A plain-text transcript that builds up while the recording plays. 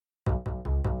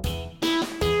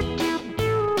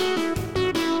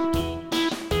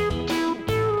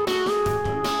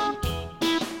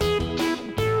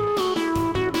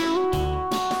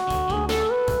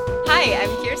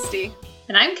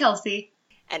And I'm Kelsey.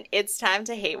 And it's time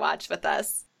to hate watch with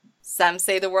us. Some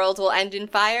say the world will end in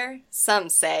fire, some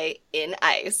say in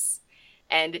ice.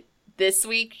 And this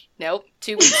week, nope.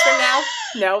 2 weeks from now,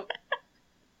 nope.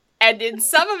 And in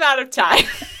some amount of time.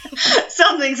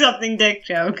 Something dick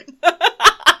joke.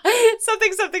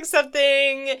 something,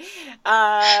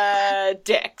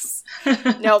 dicks.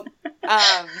 Nope.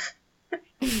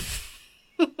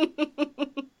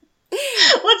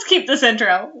 Let's keep this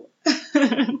intro.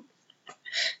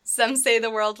 Some say the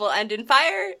world will end in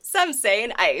fire, some say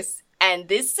in ice. And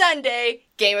this Sunday,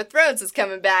 Game of Thrones is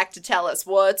coming back to tell us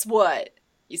what's what.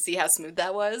 You see how smooth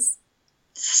that was?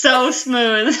 So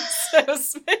smooth. So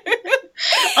smooth.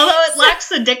 Although it lacks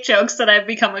the dick jokes that I've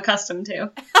become accustomed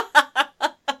to.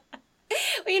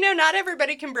 Well, not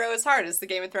everybody can bro as hard as the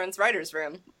Game of Thrones writers'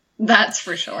 room. That's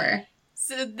for sure.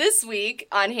 So this week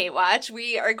on Hate Watch,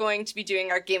 we are going to be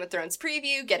doing our Game of Thrones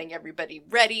preview, getting everybody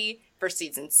ready for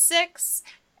Season 6,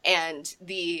 and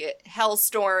the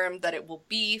hellstorm that it will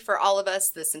be for all of us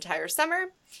this entire summer.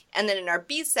 And then in our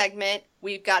B segment,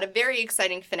 we've got a very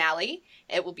exciting finale.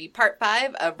 It will be part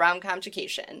 5 of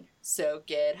Romcomchication. So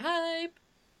get hype.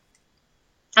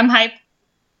 I'm hype.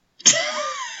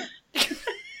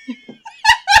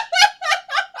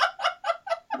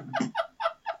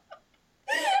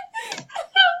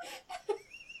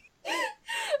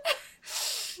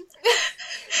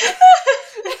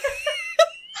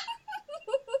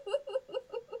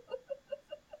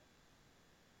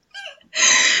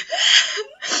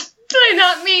 Did I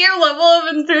not meet your level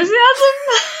of enthusiasm?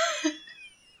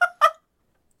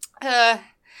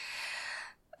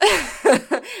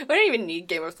 We don't even need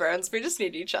Game of Thrones. We just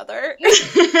need each other.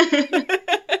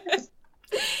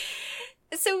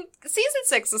 So, Season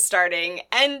 6 is starting,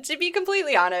 and to be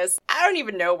completely honest, I don't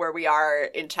even know where we are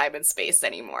in time and space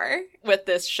anymore with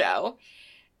this show.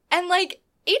 And,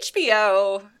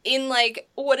 HBO, in,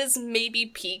 what is maybe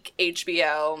peak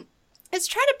HBO, is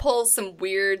trying to pull some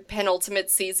weird penultimate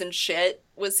season shit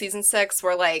with Season 6,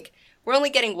 where, we're only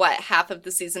getting, half of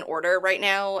the season order right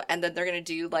now, and then they're gonna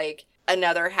do,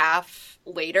 another half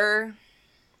later.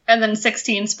 And then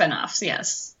 16 spinoffs,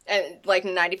 yes. And,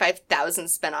 95,000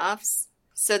 spinoffs.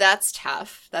 So that's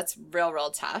tough. That's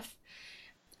real tough.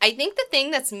 I think the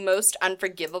thing that's most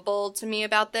unforgivable to me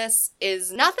about this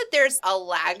is not that there's a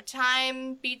lag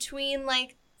time between,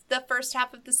 the first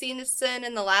half of the season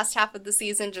and the last half of the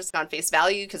season, just on face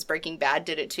value, because Breaking Bad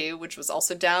did it too, which was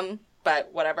also dumb,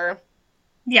 but whatever.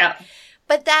 Yeah.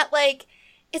 But that,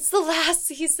 it's the last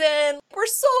season. We're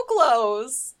so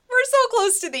close. We're so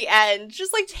close to the end.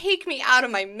 Just, take me out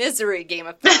of my misery, Game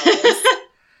of Thrones.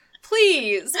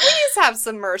 Please have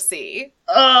some mercy.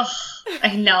 Ugh,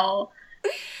 I know.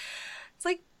 It's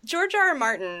George R. R.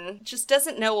 Martin just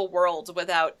doesn't know a world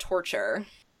without torture.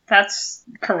 That's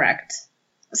correct.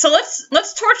 So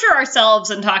let's torture ourselves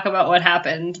and talk about what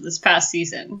happened this past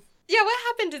season. Yeah, what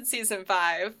happened in Season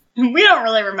 5? We don't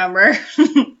really remember.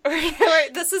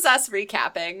 This is us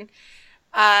recapping.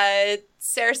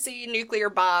 Cersei nuclear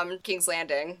bombed King's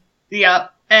Landing.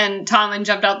 Yep, and Tommen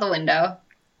jumped out the window.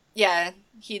 Yeah,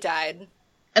 he died.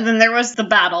 And then there was the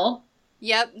battle.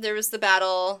 Yep, there was the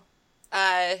battle.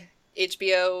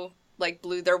 HBO,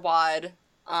 blew their wad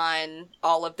on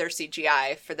all of their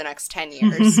CGI for the next 10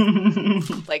 years.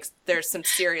 There's some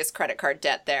serious credit card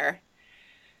debt there.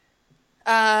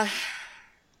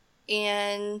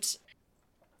 And...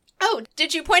 Oh,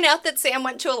 did you point out that Sam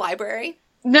went to a library?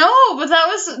 No, but that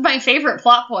was my favorite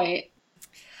plot point.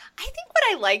 I think what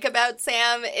I like about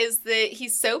Sam is that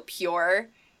he's so pure.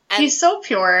 And he's so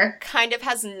pure. Kind of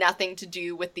has nothing to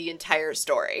do with the entire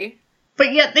story.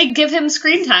 But yet they give him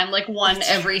screen time, one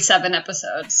every 7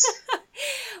 episodes.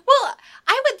 Well,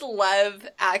 I would love,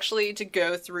 actually, to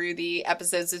go through the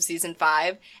episodes of Season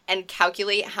 5 and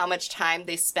calculate how much time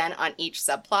they spent on each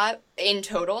subplot in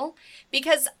total,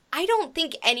 because I don't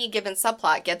think any given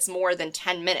subplot gets more than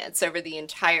 10 minutes over the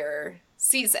entire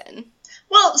season.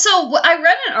 Well, so I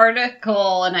read an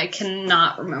article, and I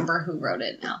cannot remember who wrote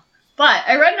it now, but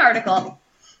I read an article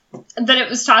that it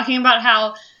was talking about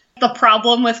how the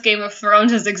problem with Game of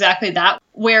Thrones is exactly that,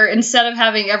 where instead of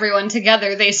having everyone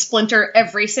together, they splinter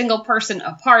every single person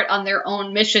apart on their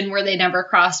own mission where they never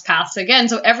cross paths again.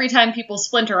 So every time people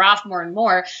splinter off more and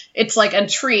more, it's like a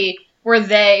tree where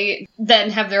they then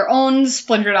have their own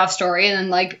splintered off story,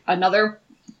 and then another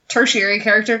tertiary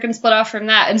character can split off from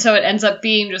that. And so it ends up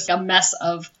being just a mess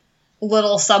of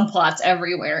little subplots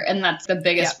everywhere. And that's the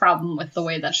biggest problem with the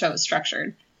way that show is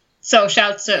structured. So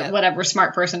shouts to whatever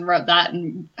smart person wrote that,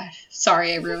 and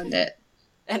sorry I ruined it.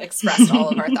 and expressed all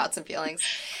of our thoughts and feelings.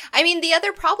 I mean, the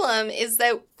other problem is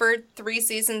that for 3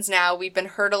 seasons now, we've been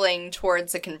hurtling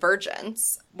towards a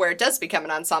convergence where it does become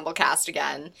an ensemble cast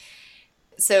again.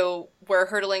 So we're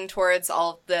hurtling towards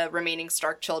all of the remaining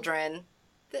Stark children.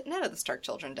 None of the Stark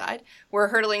children died. We're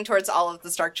hurtling towards all of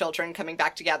the Stark children coming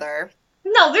back together.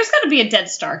 No, there's got to be a dead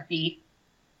Starkie.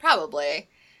 Probably.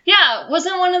 Yeah,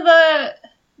 wasn't one of the...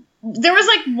 There was,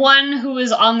 like, one who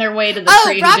was on their way to the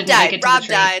tree who Rob didn't died. make it to Rob the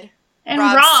tree. died. And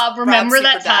Rob, remember Rob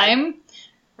that time? died.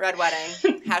 Red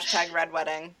wedding. Hashtag red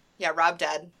wedding. Yeah, Rob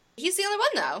dead. He's the only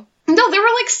one, though. No, there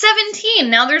were, like, 17.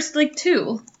 Now there's, like,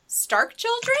 2. Stark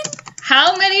children?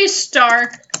 How many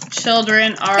Stark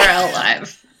children are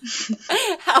alive?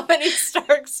 How many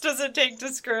Starks does it take to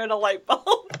screw in a light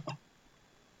bulb?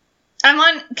 I'm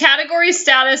on category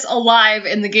status alive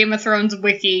in the Game of Thrones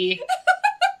wiki.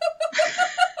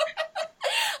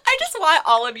 I just want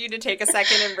all of you to take a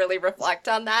second and really reflect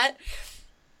on that.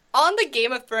 On the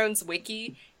Game of Thrones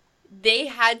wiki, they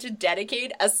had to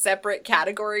dedicate a separate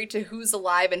category to who's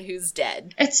alive and who's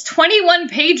dead. It's 21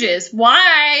 pages.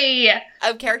 Why?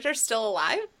 Of characters still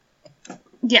alive?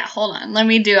 Yeah, hold on. Let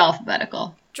me do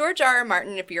alphabetical. George R. R.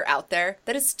 Martin, if you're out there,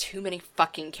 that is too many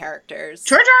fucking characters.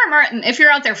 George R. R. Martin, if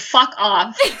you're out there, fuck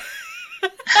off.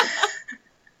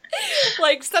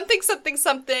 Like, something, something,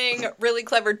 something, really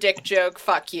clever dick joke,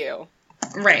 fuck you.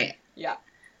 Right. Yeah.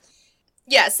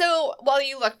 Yeah, so while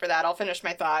you look for that, I'll finish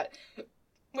my thought,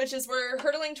 which is we're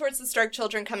hurtling towards the Stark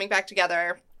children coming back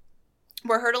together.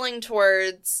 We're hurtling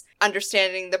towards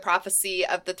understanding the prophecy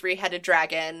of the 3-headed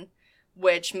dragon,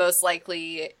 which most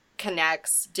likely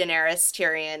connects Daenerys,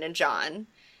 Tyrion, and Jon.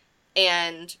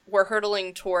 And we're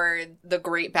hurtling toward the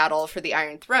great battle for the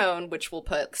Iron Throne, which will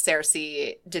put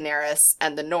Cersei, Daenerys,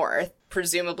 and the North,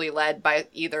 presumably led by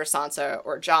either Sansa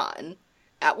or Jon,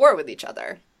 at war with each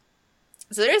other.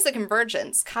 So there is a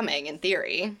convergence coming, in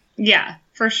theory. Yeah,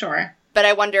 for sure. But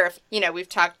I wonder if, we've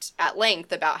talked at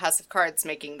length about House of Cards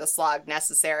making the slog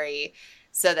necessary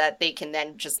so that they can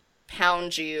then just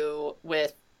pound you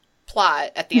with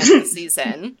plot at the end of the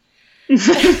season.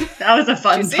 That was a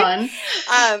fun pun.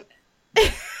 I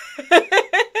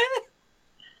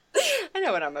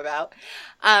know what I'm about.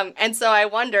 And so I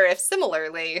wonder if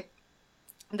similarly,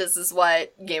 this is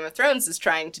what Game of Thrones is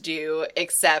trying to do,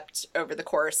 except over the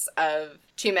course of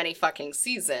too many fucking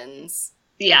seasons.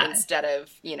 Yeah. Instead of,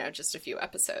 just a few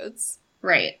episodes.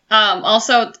 Right.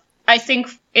 Also, I think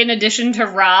in addition to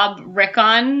Rob,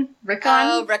 Rickon?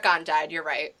 Oh, Rickon died, you're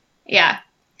right. Yeah.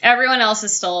 Everyone else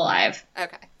is still alive.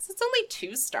 Okay. So it's only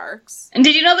 2 Starks. And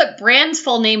did you know that Bran's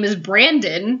full name is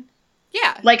Brandon?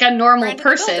 Yeah. Like a normal Brandon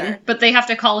person, but they have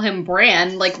to call him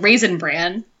Bran, like Raisin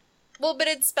Bran. Well, but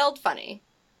it's spelled funny.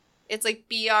 It's like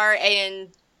B-R-A-N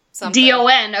something.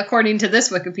 D-O-N, according to this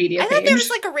Wikipedia page. I thought there was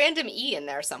like a random E in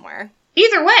there somewhere.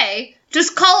 Either way,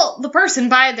 just call the person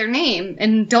by their name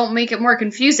and don't make it more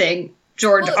confusing,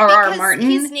 George R.R. Martin.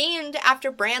 He's named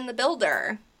after Bran the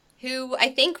Builder, who I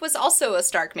think was also a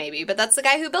Stark maybe, but that's the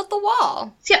guy who built the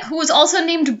wall. Yeah, who was also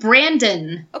named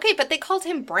Brandon. Okay, but they called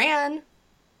him Bran.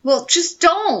 Well, just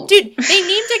don't. Dude, they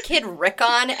named a kid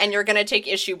Rickon, and you're gonna take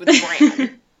issue with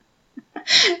Bran.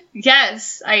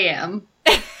 Yes, I am.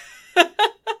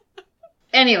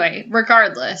 Anyway,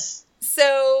 regardless.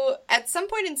 So, at some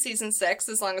point in season 6,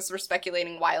 as long as we're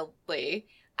speculating wildly,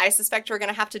 I suspect we're going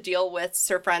to have to deal with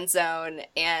Sir Friendzone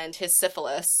and his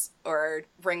syphilis, or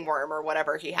ringworm, or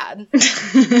whatever he had.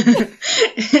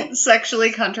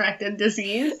 Sexually contracted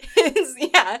disease.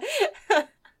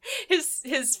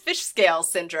 His fish scale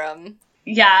syndrome.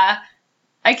 Yeah.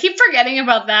 I keep forgetting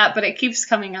about that, but it keeps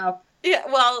coming up. Yeah,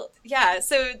 well, yeah,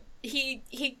 so he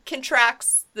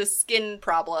contracts the skin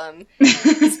problem,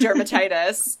 his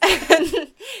dermatitis,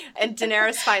 and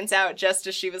Daenerys finds out just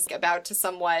as she was about to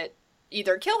somewhat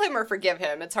either kill him or forgive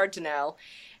him. It's hard to know.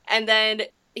 And then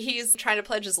he's trying to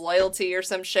pledge his loyalty or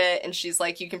some shit, and she's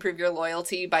like, you can prove your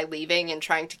loyalty by leaving and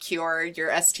trying to cure your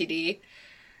STD.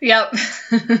 Yep.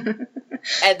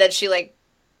 And then she, like,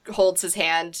 holds his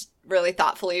hand really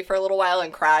thoughtfully for a little while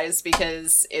and cries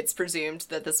because it's presumed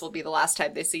that this will be the last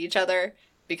time they see each other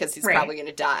because he's probably going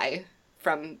to die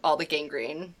from all the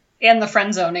gangrene. And the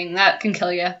friend zoning. That can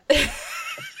kill you.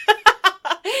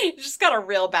 You just got a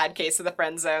real bad case of the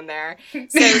friend zone there.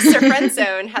 So Sir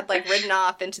Friendzone had, like, ridden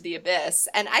off into the abyss,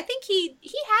 and I think he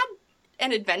had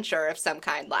an adventure of some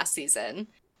kind last season.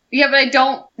 Yeah, but I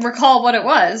don't recall what it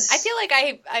was. I feel like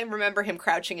I remember him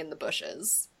crouching in the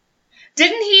bushes.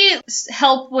 Didn't he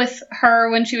help with her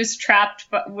when she was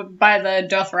trapped by the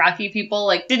Dothraki people?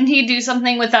 Like, didn't he do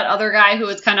something with that other guy who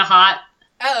was kind of hot?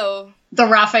 Oh. The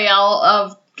Raphael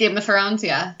of Game of Thrones,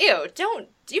 yeah. Ew, don't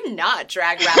Do not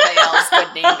drag Raphael's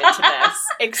good name into this.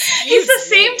 Excuse He's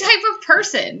the me. same type of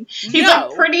person. He's No.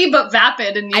 like pretty but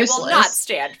vapid and useless. I will not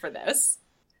stand for this.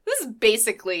 This is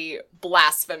basically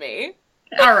blasphemy.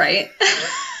 All right.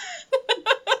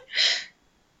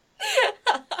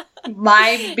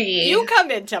 My B. You come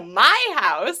into my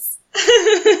house.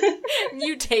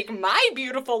 You take my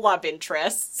beautiful love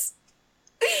interests.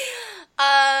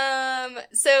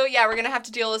 So yeah, we're gonna have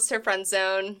to deal with her friend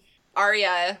zone.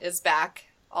 Arya is back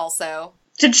also.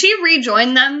 Did she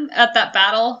rejoin them at that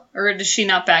battle, or is she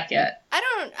not back yet?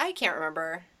 I can't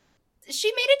remember.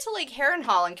 She made it to, like,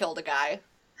 Harrenhal and killed a guy.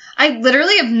 I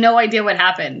literally have no idea what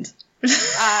happened.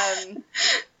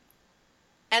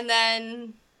 And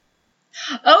then...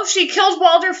 Oh, she killed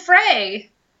Walder Frey!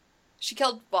 She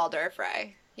killed Walder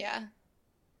Frey, yeah.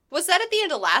 Was that at the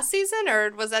end of last season,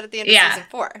 or was that at the end of season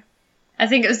 4? I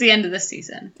think it was the end of this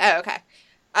season. Oh, okay.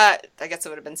 I guess it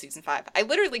would have been season 5. I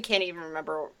literally can't even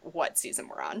remember what season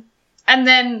we're on. And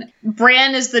then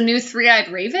Bran is the new three-eyed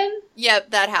raven?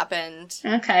 Yep, that happened.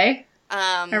 Okay.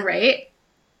 All right.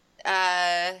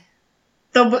 Uh...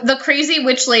 The crazy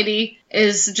witch lady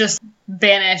is just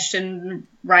banished and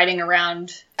riding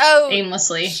around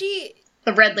aimlessly.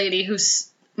 The red lady who's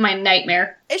my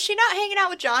nightmare. Is she not hanging out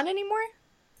with Jon anymore?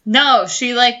 No,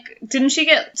 didn't she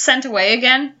get sent away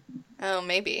again? Oh,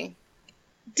 maybe.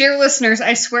 Dear listeners,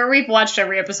 I swear we've watched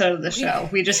every episode of the show.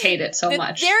 We just hate it so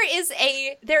much.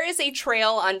 There is a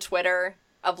trail on Twitter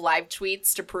of live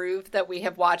tweets to prove that we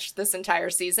have watched this entire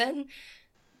season.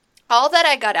 All that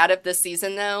I got out of this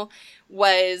season, though,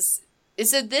 was...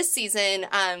 So this season,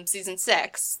 season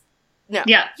 6... No.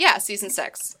 Yeah, season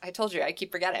 6. I told you, I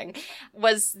keep forgetting.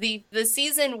 Was the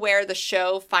season where the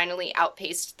show finally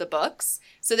outpaced the books.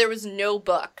 So there was no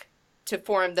book to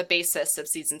form the basis of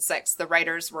season 6. The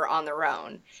writers were on their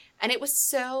own. And it was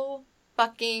so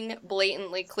fucking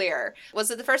blatantly clear.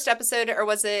 Was it the first episode, or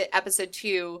was it episode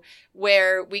 2,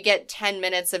 where we get 10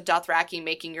 minutes of Dothraki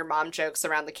making your mom jokes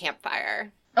around the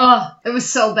campfire? Oh, it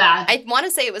was so bad. I want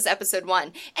to say it was episode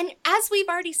 1. And as we've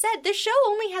already said, this show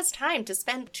only has time to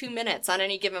spend 2 minutes on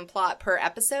any given plot per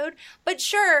episode. But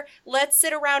sure, let's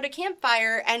sit around a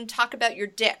campfire and talk about your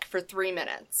dick for 3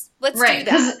 minutes. Let's do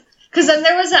that. Because then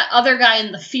there was that other guy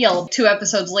in the field 2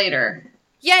 episodes later.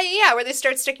 Yeah, where they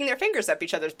start sticking their fingers up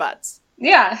each other's butts.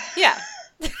 Yeah. Yeah.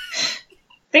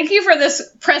 Thank you for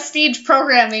this prestige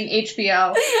programming,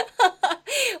 HBO.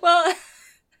 Well...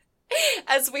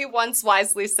 As we once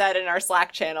wisely said in our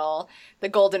Slack channel, the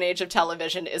golden age of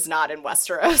television is not in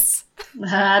Westeros.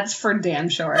 That's for damn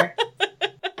sure.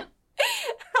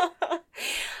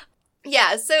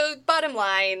 Yeah, so bottom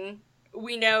line,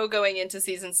 we know going into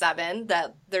season 7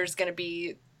 that there's going to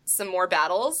be some more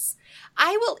battles.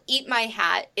 I will eat my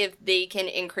hat if they can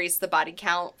increase the body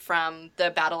count from the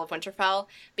Battle of Winterfell,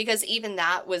 because even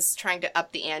that was trying to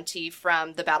up the ante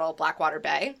from the Battle of Blackwater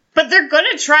Bay. But they're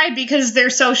gonna try because they're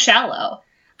so shallow.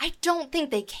 I don't think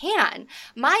they can.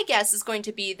 My guess is going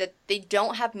to be that they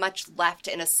don't have much left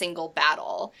in a single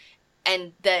battle,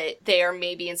 and that they are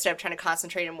maybe, instead of trying to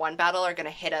concentrate in one battle, are going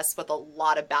to hit us with a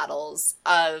lot of battles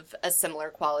of a similar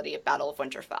quality of Battle of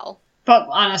Winterfell. But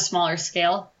on a smaller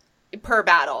scale? Per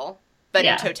battle, but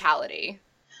in totality.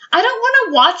 I don't want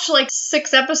to watch, like,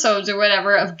 6 episodes or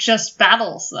whatever of just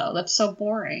battles, though. That's so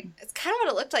boring. It's kind of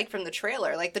what it looked like from the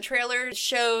trailer. Like, the trailer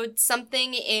showed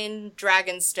something in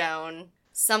Dragonstone,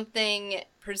 something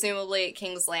presumably at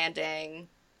King's Landing,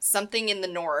 something in the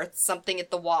north, something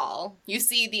at the Wall. You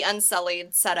see the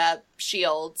Unsullied set up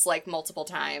shields, like, multiple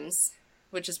times,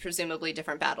 which is presumably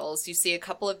different battles. You see a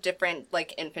couple of different,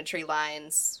 like, infantry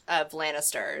lines of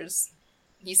Lannisters.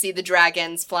 You see the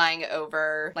dragons flying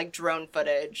over, like, drone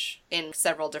footage in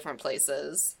several different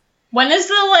places. When is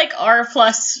the, like, R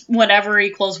plus whatever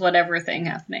equals whatever thing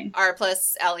happening? R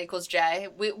plus L equals J.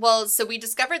 So we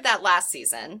discovered that last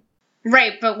season.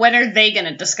 Right, but when are they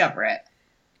gonna discover it?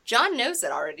 Jon knows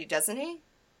it already, doesn't he?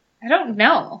 I don't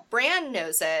know. Bran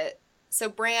knows it. So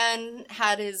Bran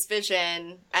had his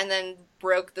vision and then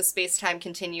broke the space-time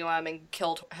continuum and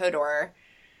killed Hodor.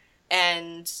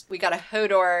 And we got a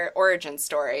Hodor origin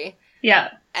story.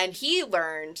 Yeah. And he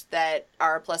learned that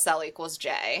R plus L equals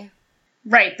J.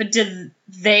 Right, but did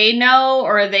they know,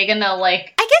 or are they gonna,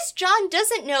 like... I guess Jon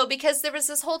doesn't know, because there was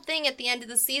this whole thing at the end of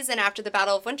the season after the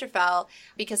Battle of Winterfell,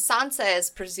 because Sansa is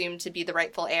presumed to be the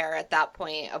rightful heir at that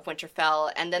point of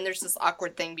Winterfell, and then there's this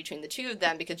awkward thing between the two of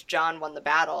them, because Jon won the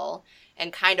battle,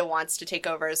 and kind of wants to take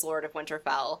over as Lord of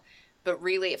Winterfell, but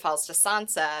really it falls to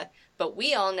Sansa, but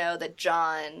we all know that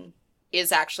Jon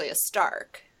is actually a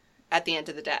Stark at the end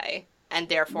of the day, and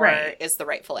therefore is the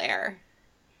rightful heir.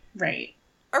 Right.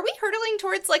 Are we hurtling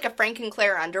towards, like, a Frank and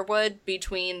Claire Underwood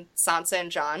between Sansa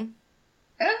and Jon?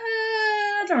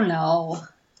 I don't know.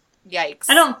 Yikes.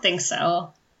 I don't think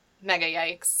so. Mega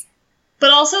yikes.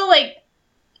 But also, like,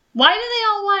 why do they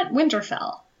all want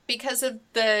Winterfell? Because of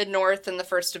the North and the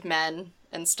First of Men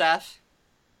and stuff.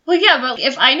 Well, yeah, but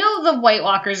if I know the White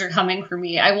Walkers are coming for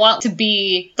me, I want to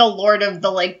be the lord of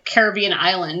the, like, Caribbean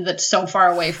island that's so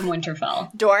far away from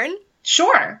Winterfell. Dorne?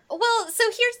 Sure. Well, so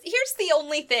here's the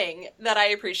only thing that I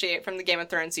appreciate from the Game of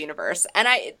Thrones universe, and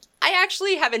I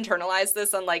actually have internalized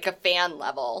this on, like, a fan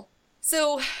level.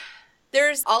 So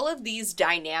there's all of these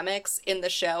dynamics in the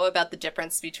show about the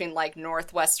difference between, like,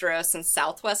 North Westeros and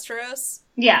South Westeros.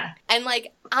 Yeah. And,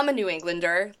 like, I'm a New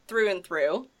Englander through and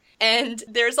through. And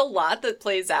there's a lot that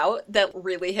plays out that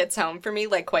really hits home for me,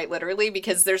 like, quite literally,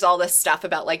 because there's all this stuff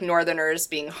about, like, Northerners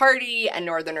being hardy and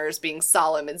Northerners being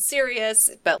solemn and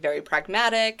serious, but very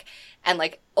pragmatic, and,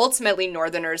 like, ultimately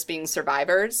Northerners being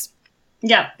survivors.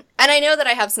 Yeah. And I know that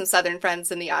I have some Southern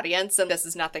friends in the audience, and this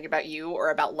is nothing about you or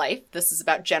about life. This is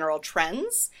about general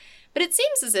trends. But it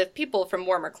seems as if people from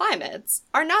warmer climates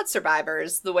are not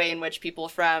survivors the way in which people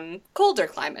from colder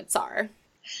climates are.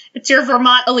 It's your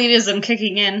Vermont elitism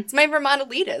kicking in. It's my Vermont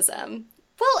elitism.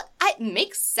 Well, it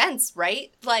makes sense,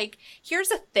 right? Like, here's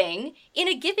a thing. In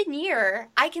a given year,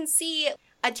 I can see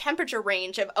a temperature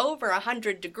range of over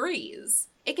 100 degrees.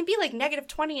 It can be like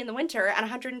 -20 in the winter and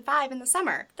 105 in the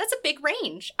summer. That's a big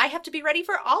range. I have to be ready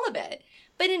for all of it.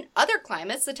 But in other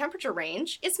climates, the temperature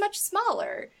range is much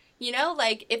smaller. You know,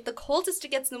 like, if the coldest it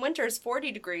gets in the winter is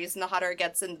 40 degrees and the hotter it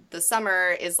gets in the summer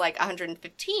is, like,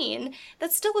 115,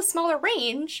 that's still a smaller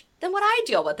range than what I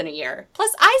deal with in a year.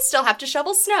 Plus, I still have to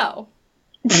shovel snow.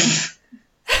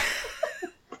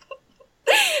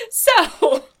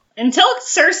 So, until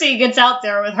Cersei gets out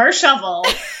there with her shovel...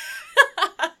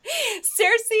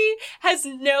 Cersei has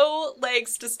no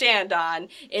legs to stand on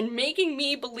in making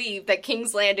me believe that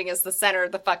King's Landing is the center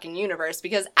of the fucking universe,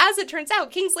 because as it turns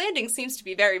out, King's Landing seems to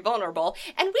be very vulnerable,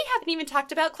 and we haven't even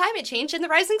talked about climate change and the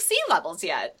rising sea levels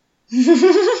yet.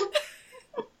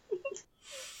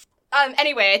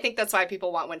 Anyway, I think that's why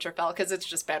people want Winterfell, because it's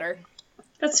just better.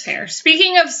 That's fair.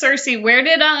 Speaking of Cersei, where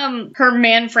did her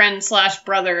man friend /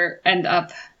 brother end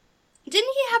up?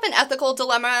 Didn't he have an ethical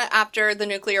dilemma after the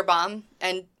nuclear bomb?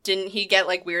 And didn't he get,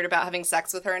 like, weird about having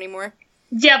sex with her anymore?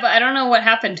 Yeah, but I don't know what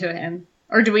happened to him.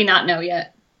 Or do we not know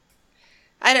yet?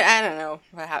 I don't know.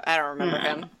 I don't remember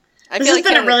him. This has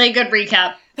been a really good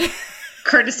recap.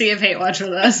 Courtesy of Hate Watch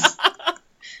with us.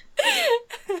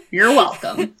 You're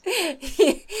welcome.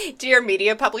 Dear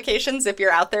media publications, if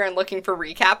you're out there and looking for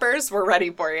recappers, we're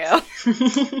ready for you.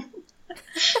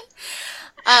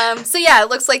 So yeah, it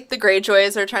looks like the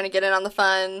Greyjoys are trying to get in on the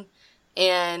fun,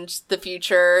 and the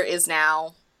future is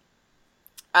now.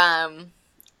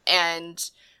 And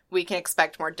we can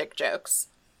expect more dick jokes.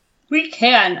 We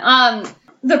can.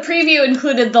 The preview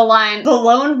included the line, "The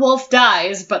lone wolf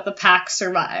dies, but the pack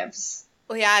survives."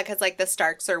 Well, yeah, because, like, the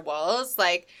Starks are wolves.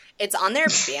 Like, it's on their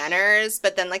banners,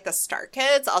 but then, like, the Stark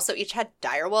kids also each had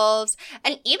direwolves.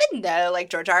 And even though, like,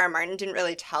 George R.R. Martin didn't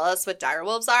really tell us what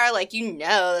direwolves are, like, you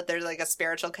know that there's, like, a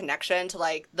spiritual connection to,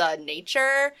 like, the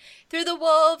nature through the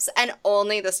wolves, and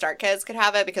only the Stark kids could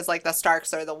have it because, like, the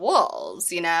Starks are the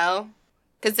wolves, you know?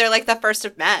 Because they're, like, the first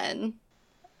of men.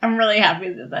 I'm really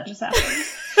happy that just happened.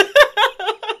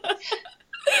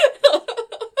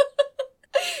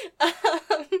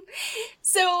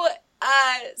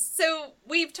 So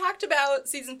we've talked about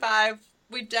season 5.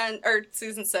 We've done, or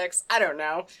season 6. I don't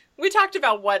know. We talked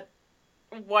about what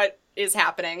is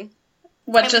happening.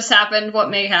 What just happened, what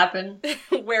may happen.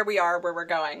 Where we are, where we're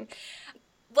going.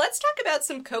 Let's talk about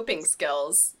some coping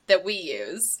skills that we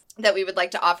use that we would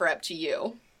like to offer up to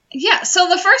you. Yeah, so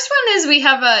the first one is we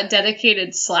have a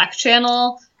dedicated Slack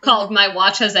channel called My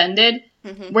Watch Has Ended,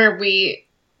 where we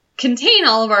contain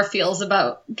all of our feels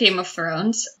about Game of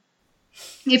Thrones.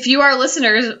 If you, our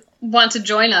listeners, want to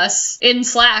join us in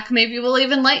Slack, maybe we'll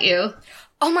even let you.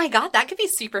 Oh my god, that could be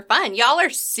super fun. Y'all are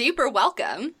super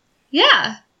welcome.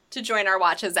 Yeah. To join our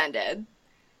Watch Has Ended.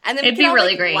 And then it'd we can be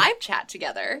really all, great. Live chat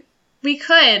together. We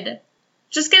could.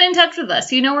 Just get in touch with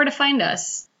us. You know where to find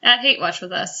us. At Hate Watch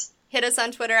with us. Hit us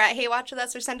on Twitter at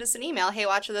HeyWatchWithUs, or send us an email,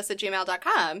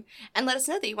 heywatchwithus@gmail.com, and let us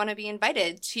know that you want to be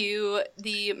invited to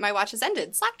the My Watch Has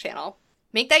Ended Slack channel.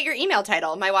 Make that your email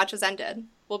title, My Watch Has Ended.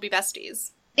 We'll be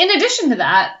besties. In addition to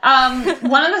that,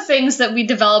 one of the things that we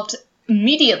developed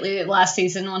immediately last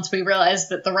season, once we realized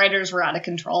that the writers were out of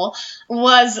control,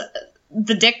 was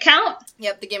the dick count.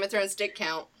 Yep, the Game of Thrones dick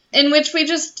count. In which we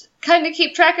just kind of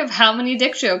keep track of how many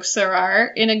dick jokes there are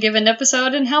in a given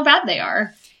episode and how bad they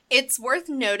are. It's worth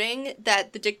noting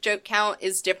that the dick joke count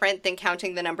is different than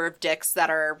counting the number of dicks that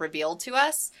are revealed to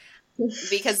us,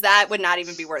 because that would not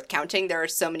even be worth counting. There are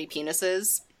so many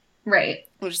penises. Right.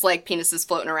 Just like penises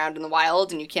floating around in the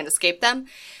wild and you can't escape them.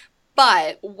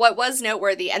 But what was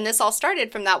noteworthy, and this all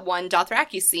started from that one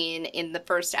Dothraki scene in the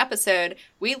first episode,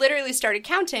 we literally started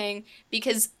counting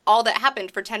because all that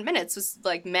happened for 10 minutes was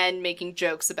like men making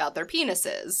jokes about their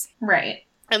penises. Right.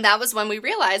 And that was when we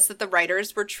realized that the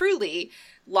writers were truly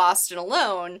lost and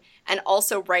alone and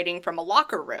also writing from a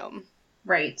locker room.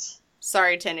 Right.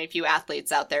 Sorry to any of you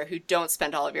athletes out there who don't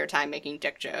spend all of your time making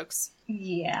dick jokes.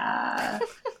 Yeah.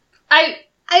 I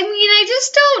mean, I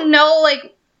just don't know,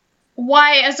 like,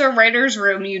 why, as a writer's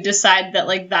room, you decide that,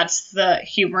 like, that's the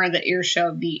humor that your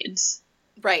show needs.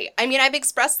 Right. I mean, I've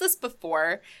expressed this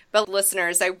before, but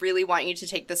listeners, I really want you to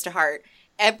take this to heart.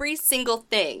 Every single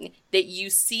thing that you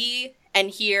see and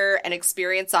hear and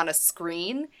experience on a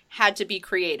screen had to be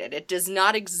created. It does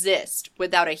not exist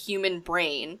without a human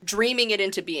brain dreaming it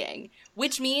into being,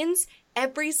 which means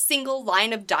every single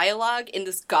line of dialogue in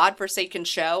this godforsaken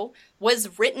show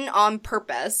was written on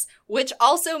purpose, which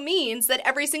also means that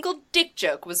every single dick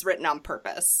joke was written on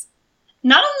purpose.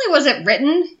 Not only was it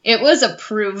written, it was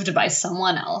approved by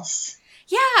someone else.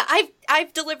 Yeah,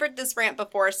 I've delivered this rant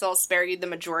before, so I'll spare you the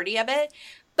majority of it.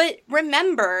 But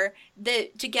remember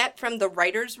that to get from the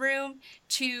writer's room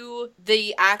to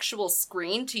the actual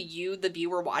screen, to you, the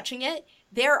viewer watching it,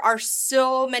 there are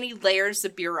so many layers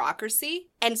of bureaucracy.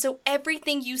 And so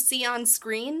everything you see on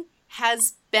screen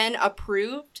has been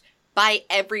approved by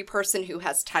every person who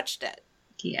has touched it.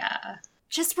 Yeah.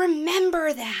 Just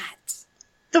remember that.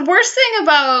 The worst thing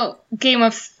about Game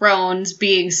of Thrones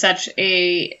being such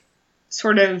a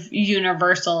sort of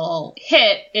universal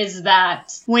hit is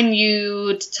that when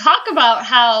you talk about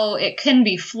how it can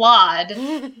be flawed,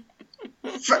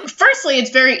 firstly, it's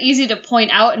very easy to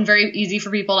point out and very easy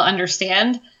for people to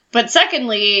understand. But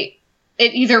secondly,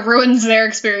 it either ruins their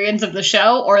experience of the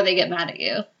show or they get mad at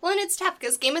you. Well, and it's tough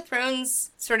because Game of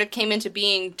Thrones sort of came into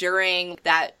being during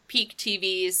that peak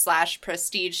TV /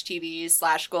 prestige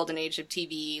TV / golden age of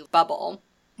TV bubble,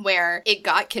 where it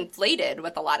got conflated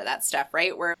with a lot of that stuff,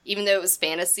 right? Where even though it was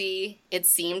fantasy, it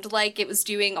seemed like it was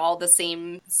doing all the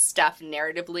same stuff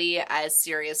narratively as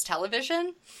serious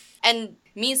television. And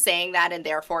me saying that and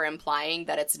therefore implying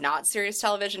that it's not serious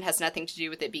television has nothing to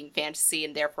do with it being fantasy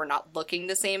and therefore not looking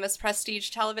the same as prestige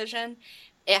television.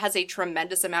 It has a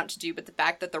tremendous amount to do with the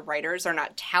fact that the writers are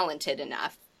not talented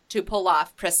enough to pull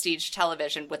off prestige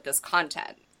television with this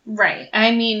content. Right.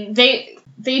 I mean, they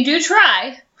do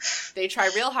try. They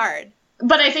try real hard.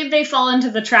 But I think they fall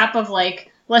into the trap of,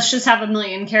 like, let's just have a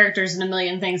million characters and a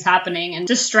million things happening and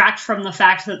distract from the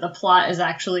fact that the plot is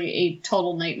actually a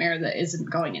total nightmare that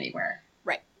isn't going anywhere.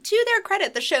 Right. To their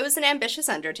credit, the show is an ambitious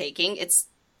undertaking. It's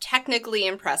technically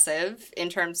impressive in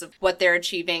terms of what they're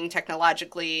achieving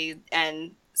technologically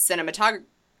and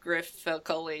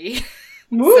cinematographically.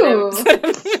 Woo!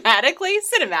 Cinematically.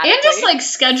 And just, like,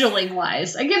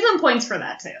 scheduling-wise. I give them points for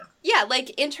that, too. Yeah, like,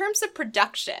 in terms of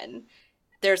production,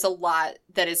 there's a lot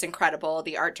that is incredible.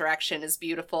 The art direction is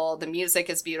beautiful. The music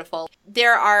is beautiful.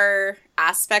 There are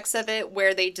aspects of it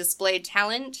where they display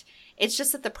talent. It's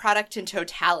just that the product in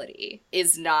totality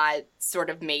is not sort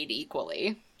of made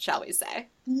equally, shall we say.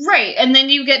 Right, and then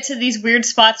you get to these weird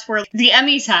spots where the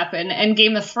Emmys happen and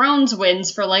Game of Thrones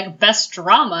wins for, like, best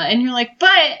drama. And you're like,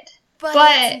 but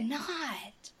it's not.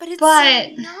 But it's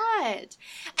so not. And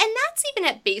that's even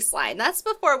at baseline. That's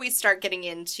before we start getting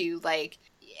into, like,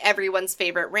 everyone's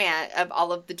favorite rant of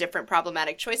all of the different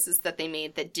problematic choices that they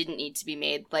made that didn't need to be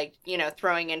made. Like, you know,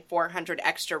 throwing in 400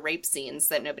 extra rape scenes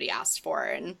that nobody asked for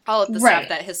and all of the stuff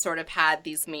that has sort of had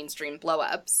these mainstream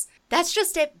blow-ups. That's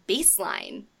just at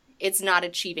baseline. It's not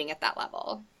achieving at that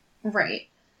level. Right.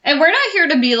 And we're not here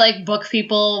to be, like, book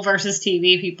people versus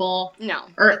TV people. No.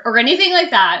 Or anything like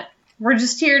that. We're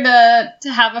just here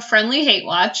to have a friendly hate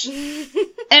watch,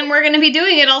 and we're going to be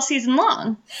doing it all season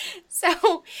long.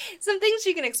 So, some things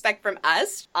you can expect from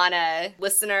us on a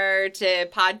listener to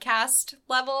podcast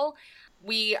level.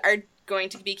 We are going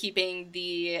to be keeping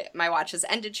the My Watch Has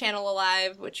Ended channel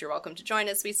alive, which you're welcome to join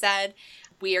us, we said.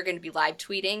 We are going to be live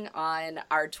tweeting on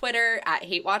our Twitter at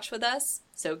HateWatchWithUs,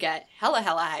 so get hella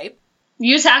hype.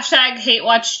 Use hashtag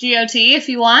HateWatchGOT if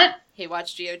you want.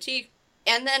 HateWatchGOT.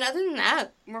 And then other than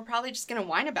that, we're probably just going to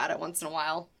whine about it once in a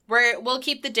while. We'll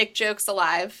keep the dick jokes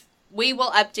alive. We will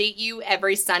update you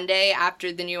every Sunday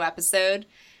after the new episode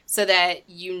so that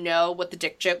you know what the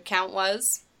dick joke count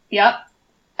was. Yep.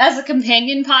 As a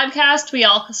companion podcast, we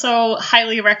also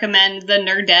highly recommend the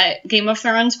Nerdette Game of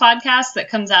Thrones podcast that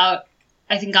comes out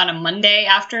I think, on a Monday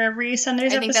after every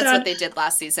Sunday's episode. I think that's what they did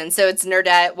last season. So it's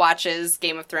Nerdette watches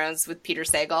Game of Thrones with Peter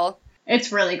Sagal.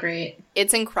 It's really great.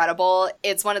 It's incredible.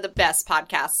 It's one of the best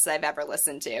podcasts I've ever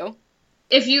listened to.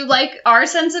 If you like our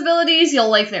sensibilities, you'll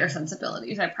like their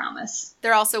sensibilities, I promise.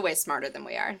 They're also way smarter than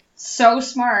we are. So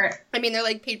smart. I mean, they're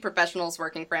like paid professionals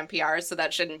working for NPR, so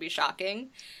that shouldn't be shocking.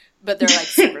 But they're like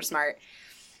super smart.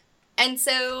 And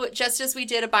so just as we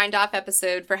did a bind-off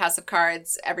episode for House of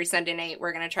Cards every Sunday night,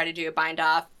 we're going to try to do a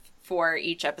bind-off for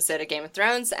each episode of Game of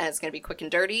Thrones, and it's going to be quick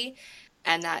and dirty.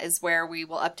 And that is where we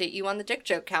will update you on the dick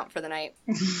joke count for the night.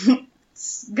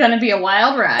 It's going to be a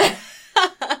wild ride.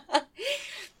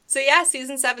 So yeah,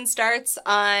 season 7 starts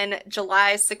on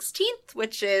July 16th,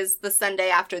 which is the Sunday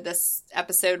after this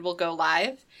episode will go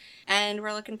live. And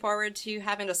we're looking forward to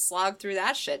having to slog through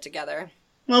that shit together.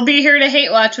 We'll be here to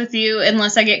hate watch with you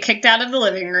unless I get kicked out of the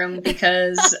living room,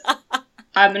 because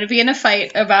I'm going to be in a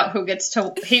fight about who gets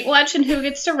to hate watch and who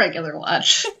gets to regular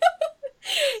watch.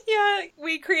 Yeah,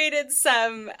 we created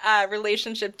some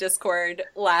relationship discord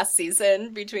last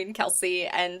season between Kelsey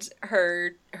and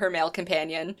her male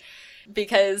companion,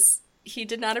 because he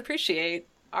did not appreciate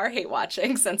our hate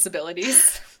watching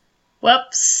sensibilities.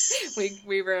 Whoops.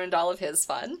 We ruined all of his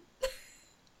fun.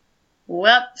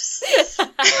 Whoops.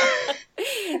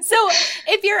 So,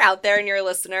 if you're out there and you're a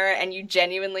listener and you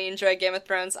genuinely enjoy Game of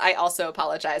Thrones, I also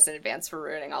apologize in advance for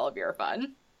ruining all of your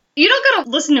fun. You don't gotta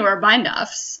listen to our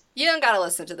bind-offs. You don't gotta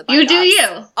listen to the bind-offs. You do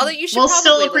you. Although you should we'll probably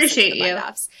still appreciate listen to the you.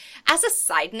 bind-offs. As a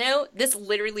side note, this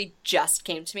literally just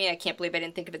came to me. I can't believe I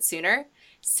didn't think of it sooner.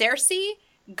 Cersei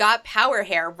got power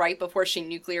hair right before she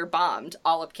nuclear bombed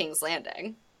all of King's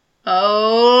Landing.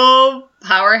 Oh,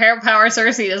 power hair, power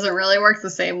Cersei doesn't really work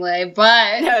the same way,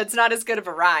 but... No, it's not as good of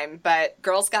a rhyme, but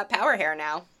girl's got power hair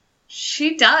now.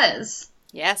 She does.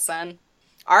 Yeah, son.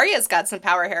 Arya's got some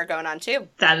power hair going on, too.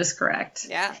 That is correct.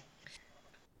 Yeah.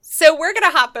 So we're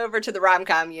going to hop over to the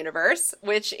rom-com universe,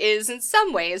 which is in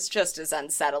some ways just as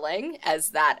unsettling as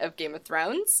that of Game of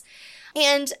Thrones.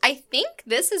 And I think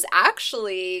this is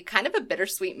actually kind of a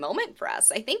bittersweet moment for us.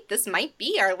 I think this might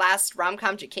be our last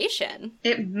rom-com-jucation.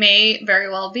 It may very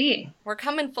well be. We're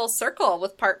coming full circle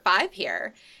with part 5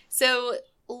 here. So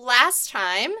last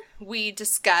time we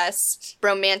discussed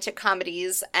romantic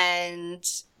comedies and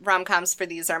rom-coms for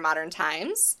These Are Modern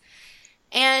Times.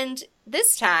 And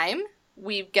this time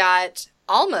we've got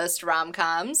almost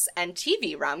rom-coms and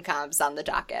TV rom-coms on the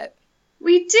docket.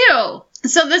 We do.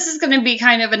 So this is going to be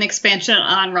kind of an expansion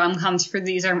on rom-coms for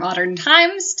These Are Modern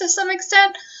Times to some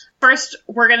extent. First,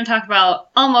 we're going to talk about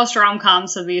almost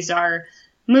rom-coms. So these are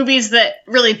movies that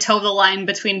really toe the line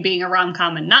between being a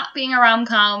rom-com and not being a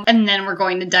rom-com. And then we're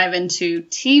going to dive into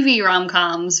TV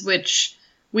rom-coms, which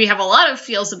we have a lot of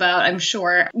feels about, I'm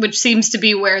sure, which seems to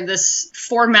be where this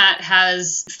format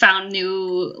has found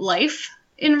new life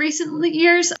in recent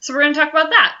years. So we're going to talk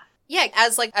about that. Yeah,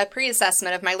 as like a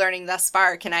pre-assessment of my learning thus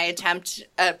far, can I attempt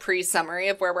a pre-summary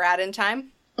of where we're at in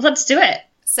time? Let's do it.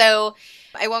 So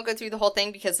I won't go through the whole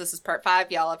thing because this is part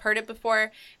 5. Y'all have heard it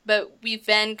before. But we've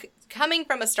been coming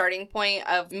from a starting point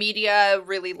of media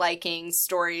really liking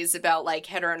stories about like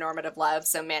heteronormative love,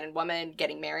 so man and woman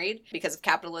getting married because of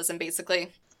capitalism, basically.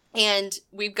 And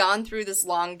we've gone through this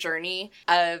long journey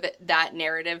of that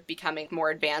narrative becoming more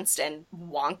advanced and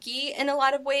wonky in a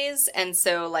lot of ways. And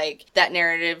so, like, that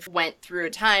narrative went through a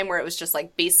time where it was just,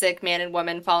 like, basic man and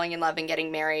woman falling in love and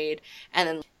getting married. And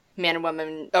then man and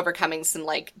woman overcoming some,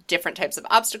 like, different types of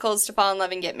obstacles to fall in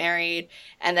love and get married.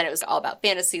 And then it was all about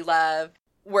fantasy love.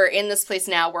 We're in this place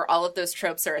now where all of those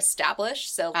tropes are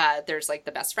established. So there's, like,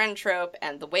 the best friend trope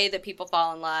and the way that people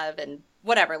fall in love and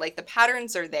whatever. Like, the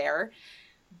patterns are there.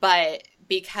 But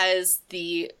because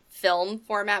the film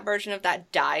format version of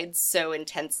that died so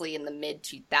intensely in the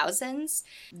mid-2000s,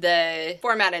 the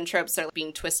format and tropes are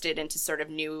being twisted into sort of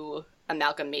new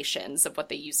amalgamations of what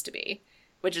they used to be,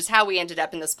 which is how we ended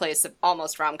up in this place of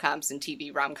almost rom-coms and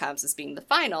TV rom-coms as being the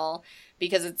final,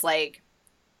 because it's like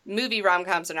movie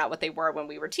rom-coms are not what they were when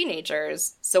we were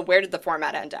teenagers, so where did the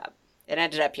format end up? It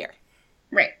ended up here.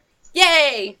 Right.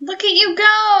 Yay! Look at you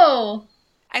go!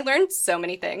 I learned so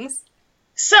many things.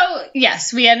 So,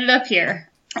 yes, we ended up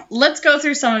here. Let's go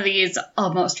through some of these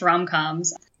almost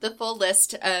rom-coms. The full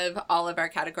list of all of our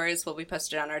categories will be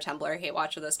posted on our Tumblr,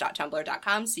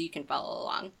 hatewatchwithus.tumblr.com, so you can follow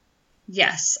along.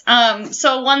 Yes.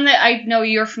 So one that I know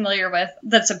you're familiar with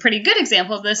that's a pretty good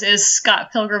example of this is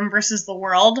Scott Pilgrim versus the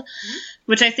World,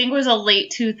 which I think was a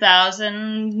late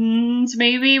 2000s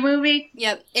maybe movie.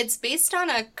 Yep. It's based on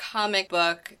a comic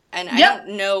book, and I don't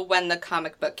know when the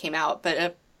comic book came out, but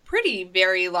a pretty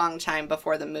very long time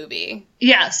before the movie.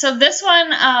 Yeah, so this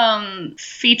one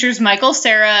features Michael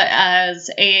Cera as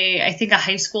I think a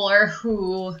high schooler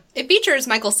who... It features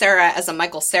Michael Cera as a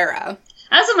Michael Cera.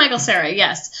 As a Michael Cera,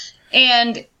 yes.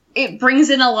 And it brings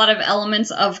in a lot of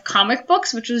elements of comic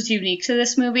books, which was unique to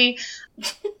this movie.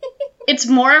 It's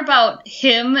more about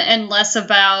him and less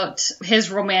about his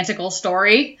romantical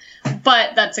story,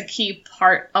 but that's a key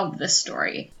part of the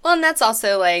story. Well, and that's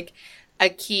also, like, a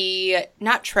key,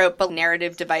 not trope, but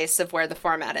narrative device of where the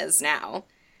format is now.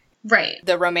 Right.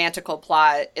 The romantical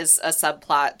plot is a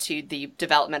subplot to the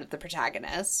development of the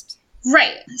protagonist.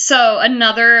 Right. So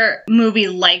another movie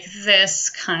like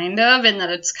this, kind of, in that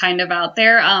it's kind of out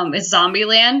there, is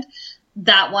Zombieland.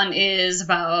 That one is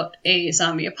about a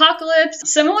zombie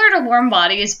apocalypse, similar to Warm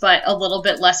Bodies, but a little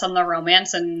bit less on the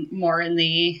romance and more in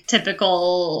the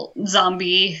typical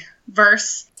zombie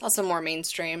verse. It's also more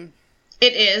mainstream.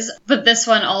 It is, but this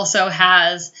one also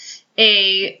has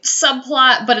a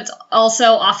subplot, but it's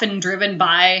also often driven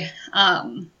by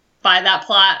that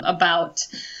plot about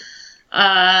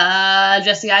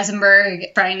Jesse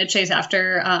Eisenberg trying to chase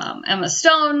after Emma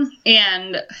Stone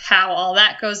and how all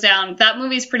that goes down. That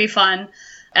movie's pretty fun,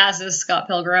 as is Scott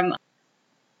Pilgrim.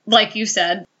 Like you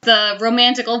said, the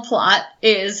romantical plot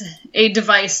is a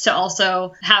device to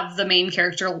also have the main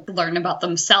character learn about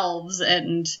themselves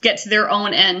and get to their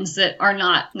own ends that are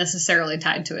not necessarily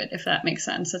tied to it, if that makes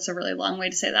sense. That's a really long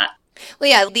way to say that. Well,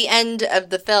 yeah, the end of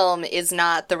the film is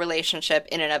not the relationship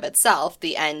in and of itself.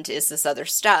 The end is this other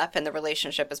stuff, and the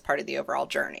relationship is part of the overall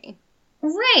journey.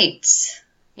 Right.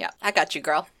 Yeah, I got you,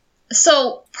 girl.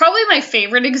 So, probably my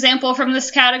favorite example from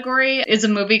this category is a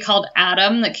movie called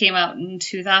Adam that came out in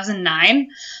 2009.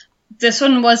 This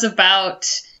one was about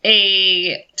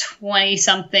a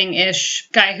 20-something-ish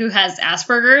guy who has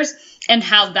Asperger's and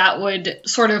how that would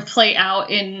sort of play out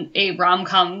in a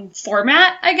rom-com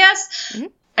format, I guess. Mm-hmm.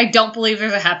 I don't believe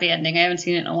there's a happy ending. I haven't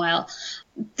seen it in a while.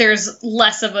 There's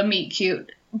less of a meet cute,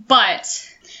 but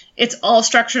it's all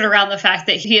structured around the fact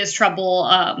that he has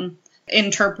trouble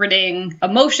interpreting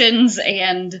emotions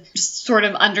and sort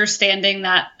of understanding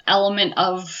that element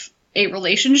of a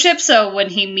relationship. So when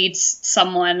he meets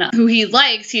someone who he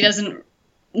likes, he doesn't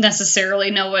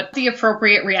necessarily know what the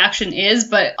appropriate reaction is,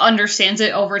 but understands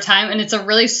it over time. And it's a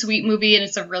really sweet movie, and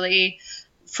it's a really,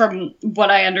 from what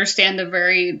I understand, a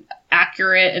very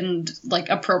accurate and like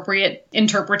appropriate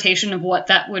interpretation of what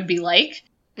that would be like.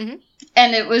 Mm-hmm.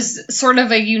 And it was sort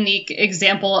of a unique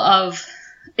example of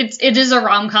it is a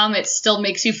rom-com. It still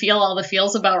makes you feel all the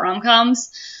feels about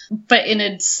rom-coms, but in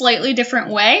a slightly different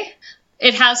way.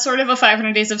 It has sort of a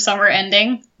 500 Days of Summer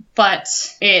ending, but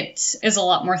it is a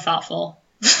lot more thoughtful.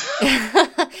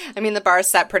 I mean, the bar's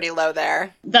set pretty low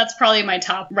there. That's probably my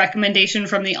top recommendation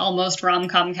from the almost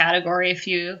rom-com category if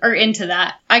you are into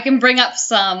that. I can bring up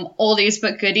some oldies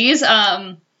but goodies.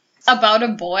 About a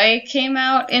Boy came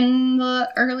out in the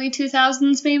early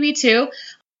 2000s, maybe, too,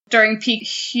 during peak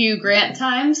Hugh Grant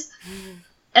times.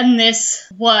 And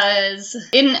this was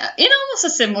in almost a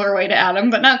similar way to Adam,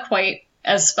 but not quite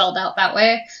as spelled out that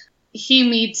way. He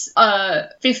meets a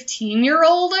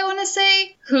 15-year-old, I want to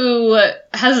say, who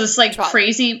has this, like,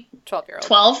 12-year-old.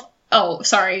 12? Oh,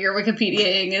 sorry, your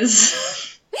Wikipediaing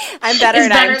is... I'm better is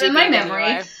at better IMDb than my memory.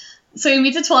 Anyway. So he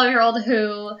meets a 12-year-old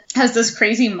who has this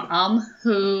crazy mom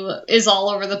who is all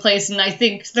over the place, and I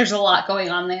think there's a lot going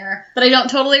on there that I don't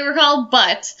totally recall,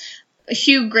 but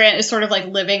Hugh Grant is sort of, like,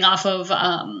 living off of,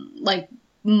 like,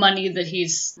 money that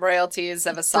he's... Royalties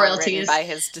of a song written by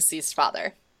his deceased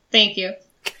father. Thank you.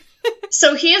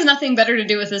 So he has nothing better to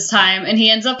do with his time, and he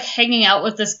ends up hanging out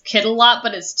with this kid a lot,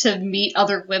 but it's to meet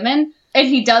other women. And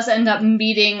he does end up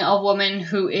meeting a woman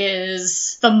who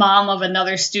is the mom of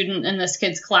another student in this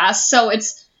kid's class. So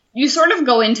you sort of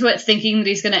go into it thinking that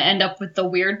he's going to end up with the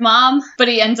weird mom, but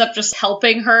he ends up just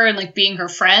helping her and, like, being her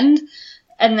friend.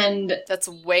 And then... That's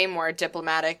way more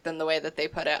diplomatic than the way that they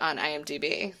put it on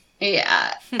IMDb.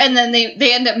 Yeah. And then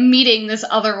they end up meeting this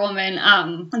other woman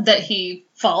that he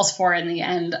falls for in the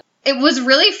end. It was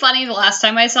really funny the last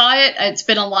time I saw it. It's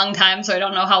been a long time, so I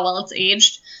don't know how well it's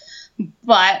aged.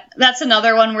 But that's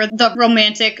another one where the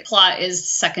romantic plot is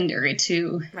secondary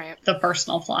to the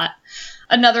personal plot.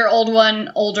 Another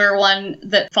older one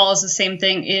that follows the same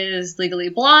thing is Legally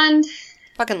Blonde.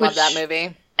 Fucking love that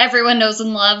movie. Everyone knows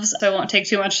and loves, so I won't take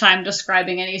too much time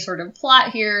describing any sort of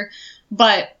plot here.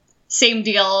 But same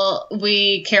deal,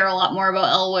 we care a lot more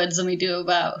about Elle Woods than we do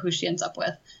about who she ends up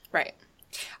with. Right.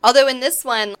 Although in this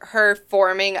one, her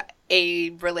forming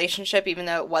a relationship, even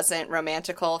though it wasn't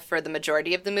romantical for the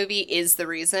majority of the movie, is the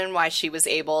reason why she was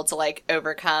able to, like,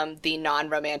 overcome the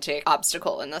non-romantic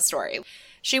obstacle in the story.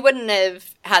 She wouldn't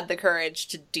have had the courage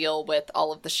to deal with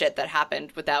all of the shit that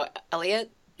happened without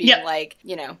Elliot being like,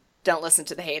 don't listen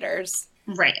to the haters.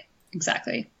 Right.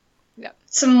 Exactly. Yep.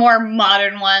 Some more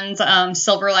modern ones,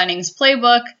 Silver Linings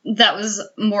Playbook. That was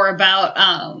more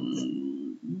about,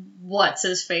 what's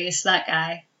his face, that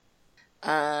guy.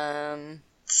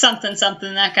 Something,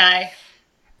 that guy.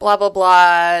 Blah, blah,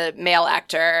 blah, male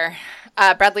actor.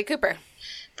 Bradley Cooper.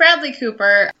 Bradley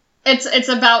Cooper. It's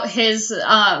about his,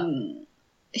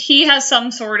 he has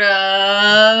some sort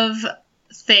of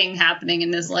thing happening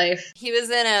in his life. He was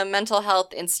in a mental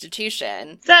health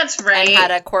institution. That's right. And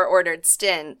had a court-ordered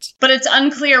stint. But it's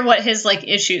unclear what his,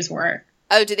 issues were.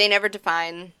 Oh, did they never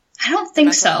define? I don't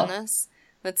think so. Illness?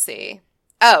 Let's see.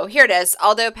 Oh, here it is.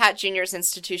 Although Pat Jr.'s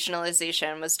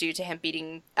institutionalization was due to him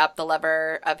beating up the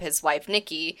lover of his wife,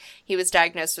 Nikki, he was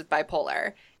diagnosed with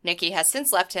bipolar. Nikki has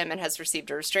since left him and has received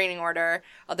a restraining order.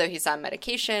 Although he's on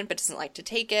medication but doesn't like to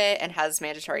take it and has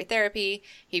mandatory therapy,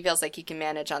 he feels like he can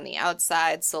manage on the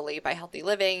outside solely by healthy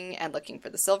living and looking for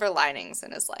the silver linings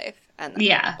in his life. And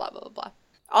then blah, blah, blah, blah.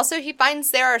 Also, he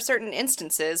finds there are certain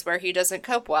instances where he doesn't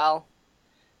cope well.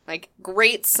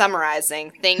 Great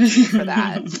summarizing. Thank you for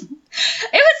that.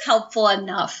 It was helpful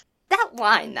enough. That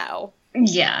line, though.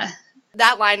 Yeah.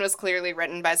 That line was clearly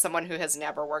written by someone who has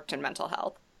never worked in mental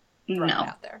health. No.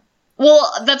 Out there.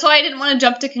 Well, that's why I didn't want to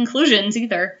jump to conclusions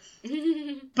either.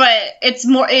 But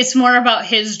it's more about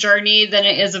his journey than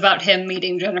it is about him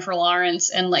meeting Jennifer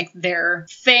Lawrence and their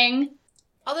thing.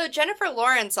 Although Jennifer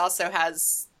Lawrence also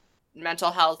has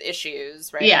mental health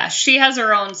issues, right? Yeah, she has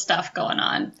her own stuff going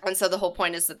on. And so the whole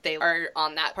point is that they are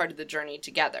on that part of the journey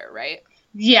together, right?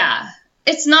 Yeah.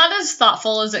 It's not as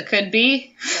thoughtful as it could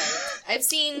be. Right. I've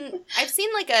seen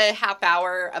a half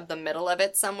hour of the middle of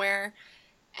it somewhere,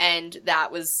 and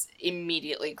that was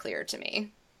immediately clear to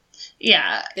me.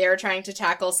 Yeah. They're trying to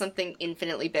tackle something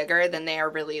infinitely bigger than they are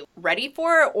really ready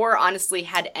for or honestly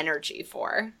had energy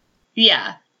for.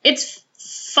 Yeah. It's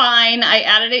fine. I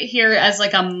added it here as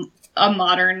a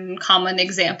modern common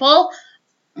example,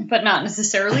 but not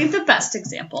necessarily the best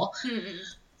example.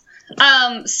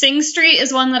 Sing Street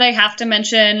is one that I have to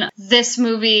mention. This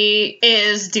movie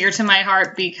is dear to my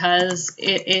heart because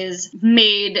it is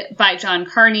made by John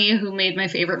Carney, who made my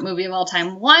favorite movie of all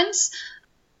time once.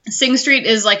 Sing Street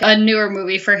is a newer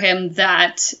movie for him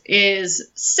that is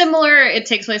similar. It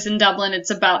takes place in Dublin. It's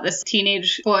about this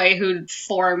teenage boy who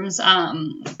forms a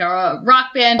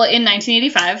rock band in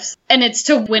 1985. And it's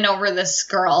to win over this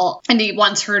girl. And he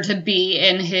wants her to be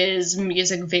in his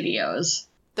music videos.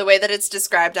 The way that it's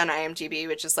described on IMDb,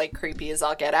 which is creepy as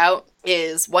all get out,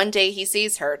 is one day he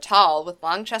sees her, tall, with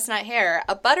long chestnut hair,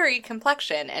 a buttery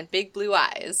complexion, and big blue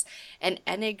eyes, an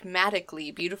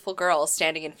enigmatically beautiful girl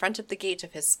standing in front of the gate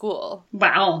of his school.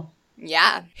 Wow.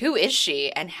 Yeah. Who is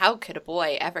she, and how could a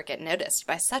boy ever get noticed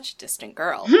by such a distant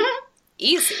girl?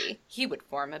 Easy. He would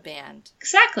form a band.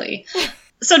 Exactly.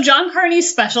 So John Carney's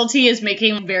specialty is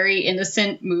making very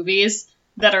innocent movies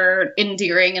that are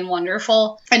endearing and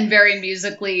wonderful and very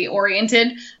musically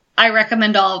oriented. I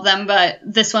recommend all of them, but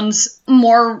this one's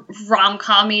more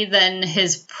rom-com-y than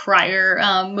his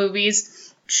prior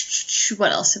movies.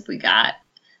 What else have we got?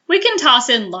 We can toss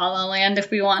in La La Land if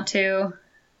we want to.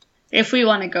 If we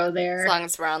want to go there. As long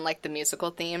as we're on the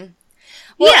musical theme.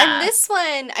 Well, yeah.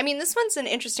 And this one's an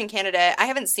interesting candidate. I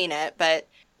haven't seen it, but,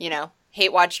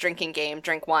 hate watch drinking game,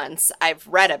 drink once. I've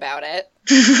read about it.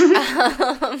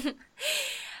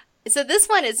 So this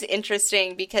one is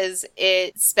interesting because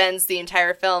it spends the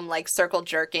entire film circle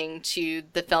jerking to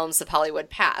the films of Hollywood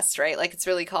past, right? It's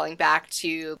really calling back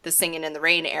to the Singin' in the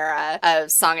Rain era of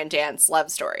song and dance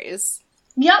love stories.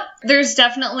 Yep. There's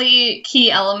definitely key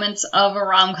elements of a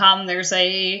rom-com. There's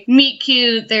a meet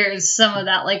cute. There's some of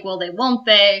that will they, won't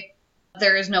they.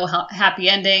 There is no happy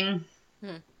ending.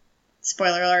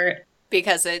 Spoiler alert.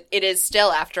 Because it is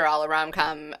still, after all, a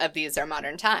rom-com of these are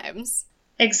modern times.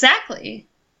 Exactly.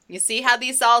 You see how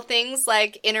these all things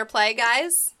interplay,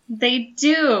 guys? They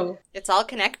do. It's all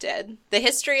connected. The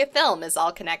history of film is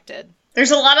all connected.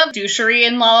 There's a lot of douchery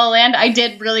in La La Land. I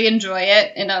did really enjoy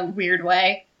it in a weird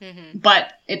way,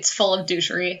 but it's full of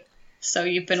douchery, so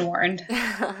you've been warned.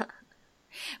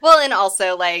 Well, and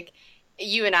also,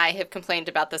 you and I have complained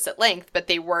about this at length, but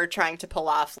they were trying to pull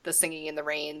off the Singing in the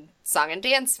Rain song and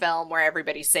dance film where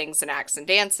everybody sings and acts and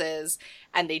dances,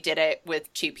 and they did it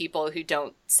with two people who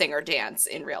don't sing or dance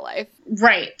in real life.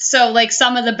 Right. So,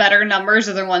 some of the better numbers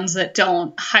are the ones that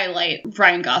don't highlight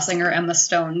Ryan Gosling or Emma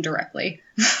Stone directly.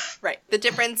 Right. The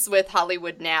difference with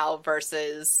Hollywood now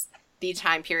versus the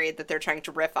time period that they're trying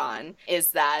to riff on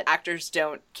is that actors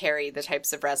don't carry the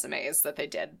types of resumes that they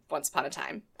did once upon a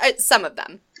time. Some of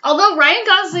them. Although Ryan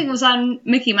Gosling was on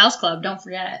Mickey Mouse Club, don't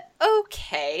forget.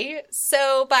 Okay,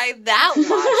 so by that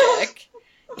logic,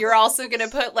 you're also gonna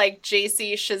put, like,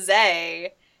 JC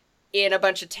Chazet in a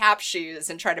bunch of tap shoes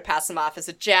and try to pass him off as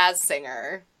a jazz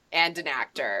singer and an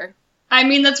actor. I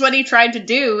mean, that's what he tried to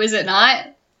do, is it not?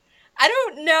 I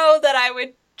don't know that I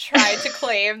would try to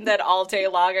claim that All Day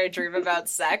Long I Dream About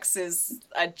Sex is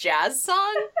a jazz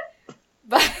song,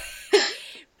 but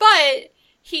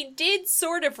he did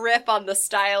sort of riff on the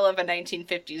style of a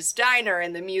 1950s diner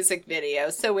in the music video,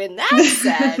 so in that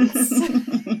sense...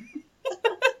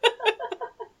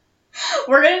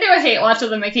 We're gonna do a hate watch of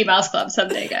the Mickey Mouse Club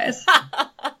someday, guys.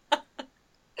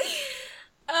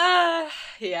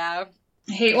 Yeah.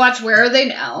 Hate watch, where are they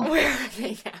now? Where are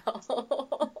they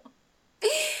now?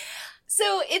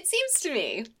 So it seems to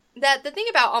me that the thing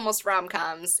about almost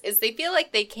rom-coms is they feel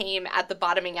like they came at the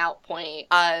bottoming out point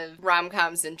of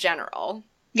rom-coms in general.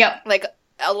 Yep. Like,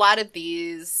 a lot of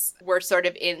these were sort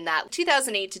of in that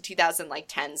 2008 to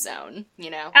 2010 zone, you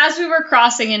know? As we were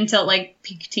crossing into, like,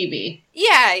 peak TV.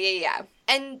 Yeah.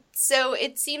 And so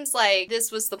it seems like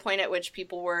this was the point at which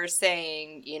people were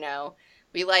saying, you know,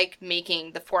 we like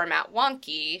making the format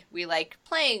wonky, we like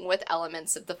playing with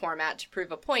elements of the format to prove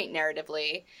a point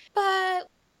narratively, but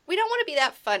we don't want to be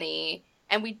that funny,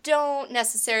 and we don't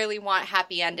necessarily want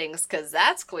happy endings because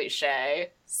that's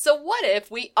cliche. So what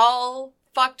if we all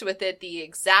fucked with it the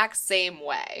exact same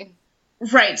way?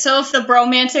 Right, so if the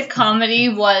romantic comedy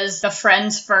was the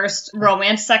Friends first,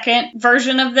 romance second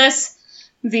version of this,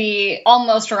 the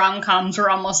almost rom-coms were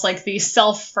almost like the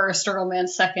self first,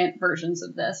 romance second versions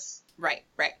of this. Right.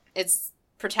 It's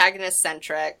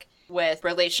protagonist-centric with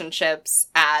relationships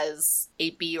as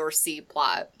a B or C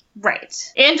plot. Right.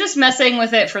 And just messing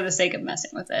with it for the sake of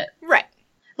messing with it. Right.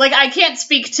 Like, I can't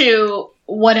speak to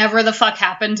whatever the fuck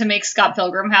happened to make Scott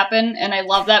Pilgrim happen, and I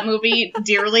love that movie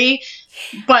dearly,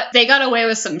 but they got away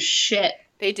with some shit.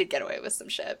 They did get away with some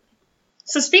shit.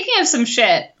 So speaking of some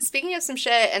shit... Speaking of some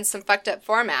shit and some fucked up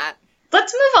format...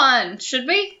 Let's move on, should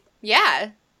we?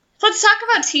 Yeah. Let's talk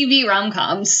about TV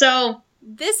rom-coms. So...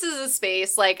 This is a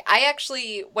space, like, I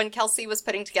actually, when Kelsey was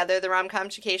putting together the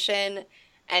rom-com-chication,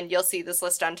 and you'll see this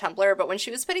list on Tumblr, but when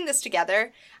she was putting this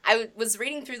together, I was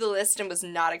reading through the list and was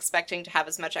not expecting to have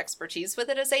as much expertise with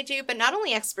it as I do, but not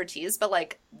only expertise, but,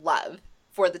 like, love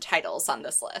for the titles on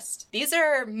this list. These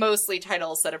are mostly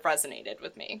titles that have resonated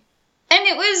with me. And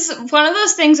it was one of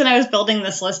those things when I was building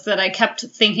this list that I kept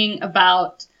thinking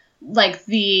about, like,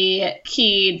 the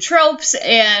key tropes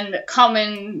and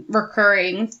common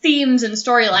recurring themes and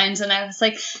storylines, and I was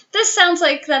like, this sounds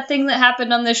like that thing that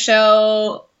happened on the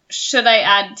show. Should I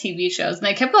add TV shows? And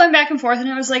I kept going back and forth, and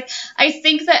I was like, I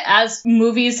think that as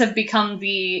movies have become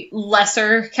the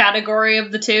lesser category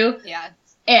of the two, yeah,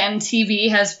 and TV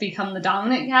has become the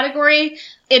dominant category,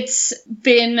 it's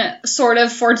been sort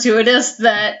of fortuitous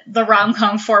that the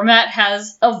rom-com format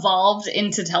has evolved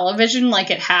into television like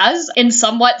it has in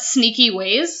somewhat sneaky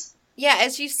ways. Yeah,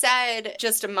 as you said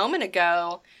just a moment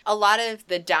ago, a lot of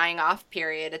the dying off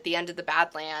period at the end of the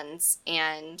Badlands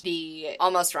and the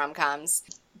almost rom-coms,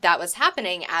 that was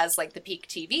happening as, like, the peak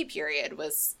TV period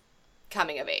was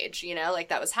coming of age, you know? Like,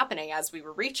 that was happening as we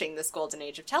were reaching this golden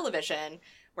age of television,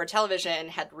 where television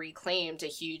had reclaimed a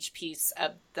huge piece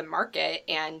of the market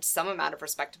and some amount of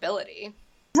respectability.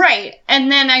 Right.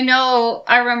 And then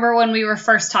I remember when we were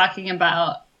first talking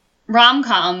about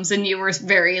rom-coms and you were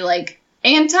very, like,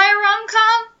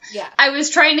 anti-rom-com. Yeah. I was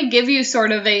trying to give you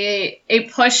sort of a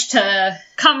push to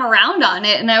come around on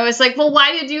it. And I was like, well,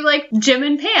 why did you like Jim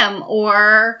and Pam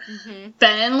or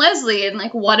Ben and Leslie? And,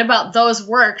 like, what about those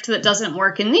worked that doesn't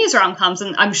work in these rom-coms?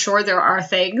 And I'm sure there are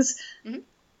things. Mm-hmm.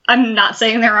 I'm not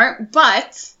saying there aren't,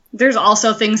 but there's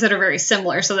also things that are very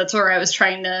similar. So that's where I was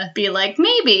trying to be like,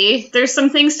 maybe there's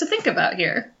some things to think about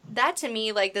here. That to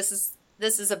me, like, this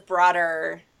is a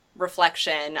broader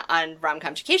reflection on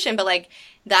rom-com-chication, but, like,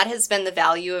 that has been the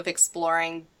value of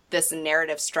exploring this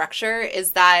narrative structure,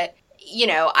 is that, you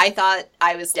know, I thought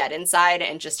I was dead inside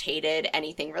and just hated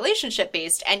anything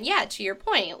relationship-based, and yeah, to your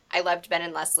point, I loved Ben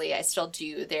and Leslie, I still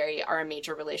do, they are a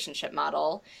major relationship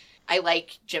model. I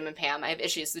like Jim and Pam. I have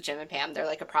issues with Jim and Pam. They're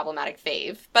like a problematic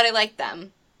fave, but I like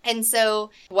them. And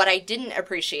so what I didn't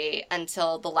appreciate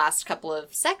until the last couple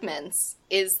of segments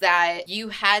is that you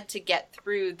had to get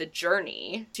through the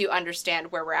journey to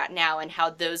understand where we're at now and how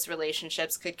those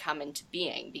relationships could come into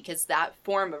being, because that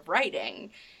form of writing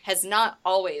has not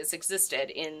always existed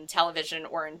in television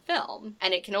or in film,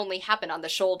 and it can only happen on the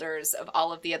shoulders of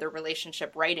all of the other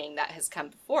relationship writing that has come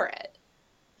before it.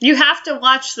 You have to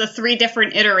watch the 3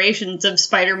 different iterations of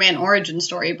Spider-Man origin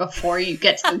story before you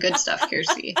get to the good stuff,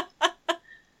 Kirsty.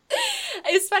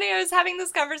 It's funny, I was having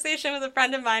this conversation with a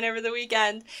friend of mine over the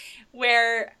weekend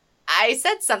where I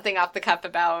said something off the cuff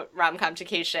about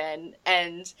rom-comcation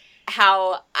and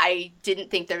how I didn't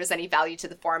think there was any value to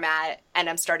the format, and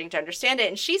I'm starting to understand it.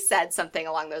 And she said something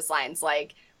along those lines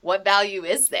like, what value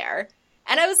is there?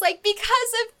 And I was like,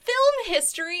 because of film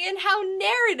history and how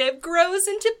narrative grows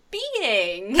into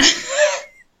being.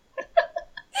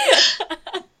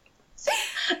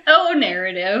 Oh,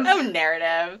 narrative. Oh,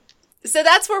 narrative. So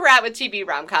that's where we're at with TV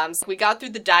rom-coms. We got through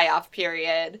the die-off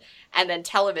period, and then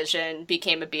television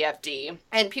became a BFD.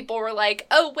 And people were like,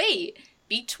 oh, wait,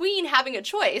 between having a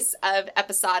choice of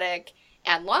episodic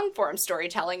and long-form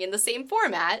storytelling in the same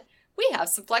format, we have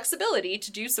some flexibility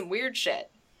to do some weird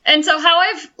shit. And so how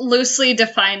I've loosely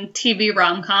defined TV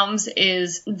rom-coms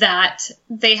is that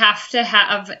they have to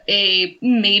have a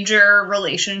major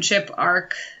relationship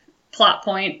arc, plot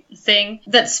point thing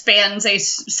that spans a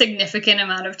significant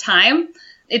amount of time.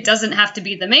 It doesn't have to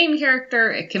be the main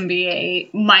character. It can be a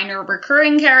minor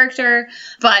recurring character,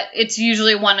 but it's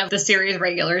usually one of the series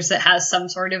regulars that has some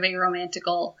sort of a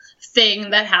romantical thing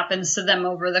that happens to them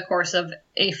over the course of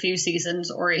a few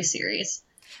seasons or a series.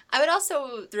 I would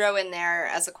also throw in there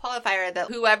as a qualifier that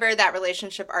whoever that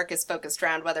relationship arc is focused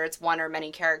around, whether it's one or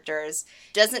many characters,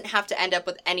 doesn't have to end up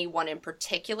with any one in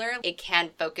particular. It can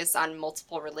focus on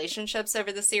multiple relationships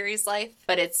over the series life,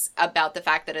 but it's about the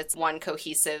fact that it's one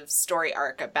cohesive story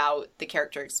arc about the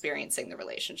character experiencing the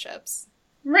relationships.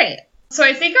 Right. So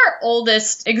I think our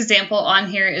oldest example on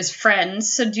here is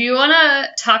Friends. So do you want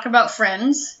to talk about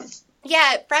Friends?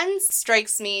 Yeah, Friends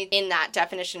strikes me in that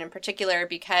definition in particular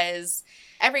because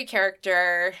every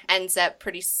character ends up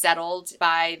pretty settled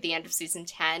by the end of season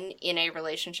 10 in a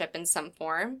relationship in some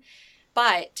form.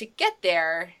 But to get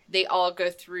there, they all go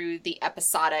through the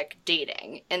episodic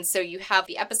dating. And so you have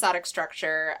the episodic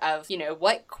structure of,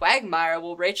 what quagmire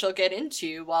will Rachel get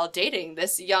into while dating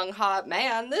this young hot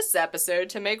man this episode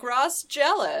to make Ross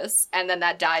jealous? And then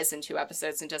that dies in 2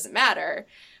 episodes and doesn't matter.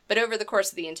 But over the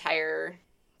course of the entire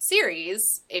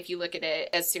series, if you look at it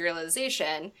as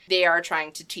serialization, they are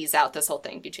trying to tease out this whole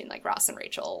thing between like Ross and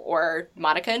Rachel, or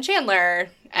Monica and Chandler,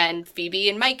 and Phoebe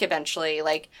and Mike eventually.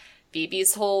 Like,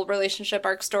 Phoebe's whole relationship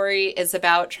arc story is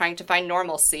about trying to find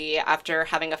normalcy after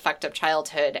having a fucked up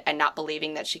childhood and not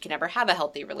believing that she can ever have a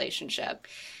healthy relationship,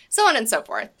 so on and so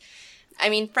forth. I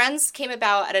mean, Friends came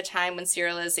about at a time when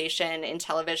serialization in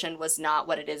television was not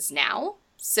what it is now.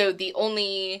 So the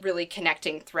only really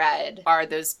connecting thread are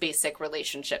those basic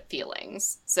relationship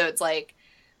feelings. So it's like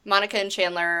Monica and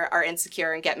Chandler are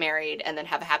insecure and get married and then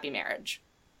have a happy marriage.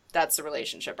 That's the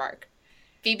relationship arc.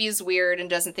 Phoebe's weird and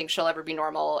doesn't think she'll ever be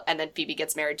normal, and then Phoebe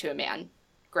gets married to a man.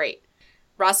 Great.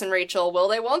 Ross and Rachel, will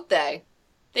they, won't they?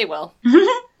 They will.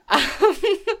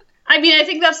 I mean, I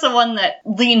think that's the one that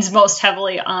leans most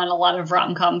heavily on a lot of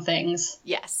rom-com things.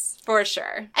 Yes, for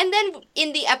sure. And then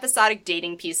in the episodic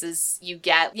dating pieces, you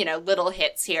get, little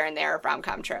hits here and there of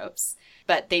rom-com tropes,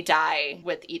 but they die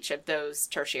with each of those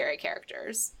tertiary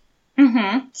characters.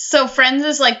 Mm-hmm. So Friends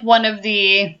is like one of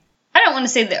the, I don't want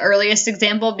to say the earliest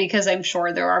example because I'm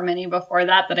sure there are many before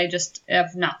that I just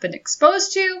have not been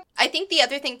exposed to. I think the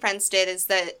other thing Friends did is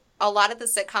that a lot of the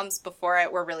sitcoms before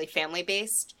it were really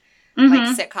family-based. Mm-hmm.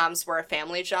 Like, sitcoms were a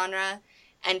family genre,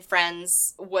 and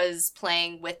Friends was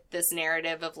playing with this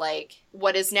narrative of, like,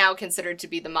 what is now considered to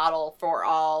be the model for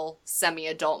all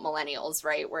semi-adult millennials,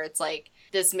 right? Where it's, like,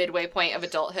 this midway point of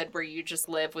adulthood where you just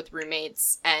live with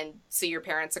roommates and see your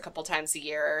parents a couple times a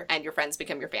year, and your friends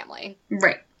become your family.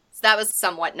 Right. So that was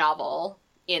somewhat novel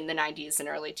in the 90s and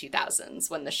early 2000s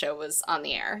when the show was on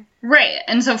the air. Right.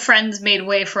 And so Friends made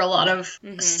way for a lot of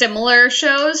similar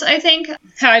shows, I think.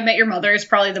 How I Met Your Mother is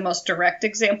probably the most direct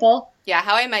example. Yeah,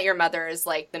 How I Met Your Mother is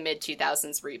like the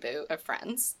mid-2000s reboot of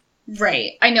Friends.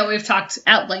 Right. I know we've talked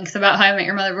at length about How I Met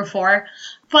Your Mother before,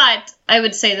 but I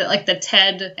would say that like the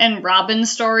Ted and Robin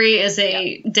story is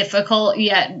a difficult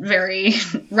yet very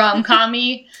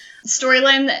rom-com-y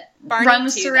storyline that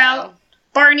runs throughout. Though.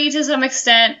 Barney to some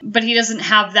extent, but he doesn't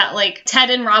have that, like, Ted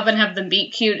and Robin have the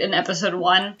meet cute in episode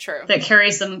 1. True. That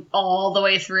carries them all the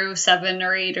way through 7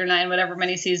 or 8 or 9, whatever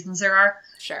many seasons there are.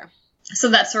 Sure. So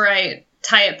that's where I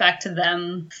tie it back to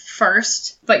them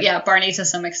first. But yeah, Barney to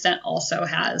some extent also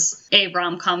has a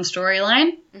rom-com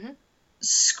storyline. Mm-hmm.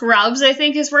 Scrubs, I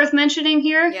think, is worth mentioning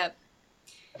here. Yep.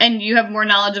 And you have more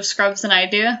knowledge of Scrubs than I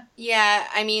do. Yeah,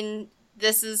 I mean,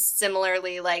 this is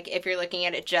similarly, like, if you're looking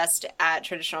at it just at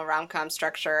traditional rom-com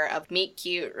structure of meet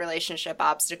cute, relationship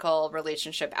obstacle,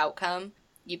 relationship outcome,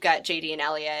 you've got JD and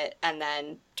Elliot, and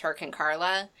then Turk and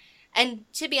Carla. And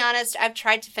to be honest, I've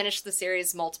tried to finish the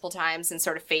series multiple times and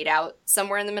sort of fade out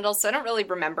somewhere in the middle, so I don't really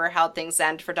remember how things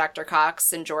end for Dr.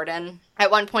 Cox and Jordan.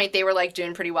 At one point, they were, like,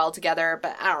 doing pretty well together,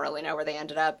 but I don't really know where they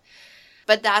ended up.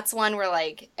 But that's one where,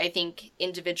 like, I think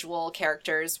individual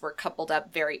characters were coupled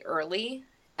up very early,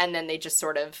 and then they just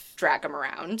sort of drag them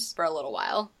around for a little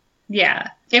while.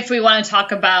 Yeah. If we want to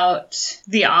talk about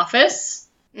The Office...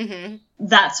 Mm-hmm.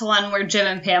 That's one where Jim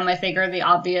and Pam, I think, are the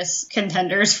obvious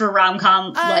contenders for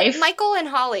rom-com life. Michael and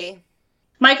Holly.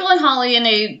 Michael and Holly in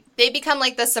a... They become,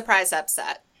 like, the surprise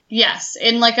upset. Yes,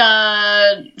 in, like,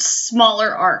 a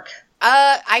smaller arc.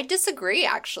 I disagree,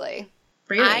 actually.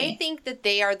 Really? I think that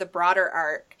they are the broader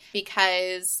arc,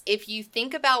 because if you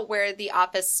think about where The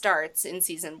Office starts in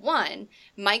season 1,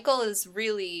 Michael is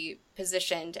really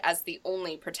positioned as the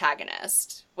only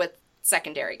protagonist, with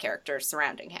secondary characters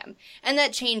surrounding him. And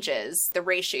that changes. The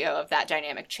ratio of that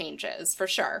dynamic changes, for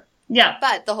sure. Yeah.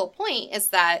 But the whole point is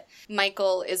that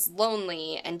Michael is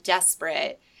lonely and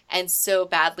desperate and so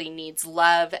badly needs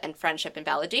love and friendship and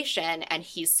validation, and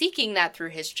he's seeking that through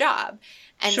his job.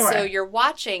 And Sure. so you're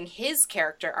watching his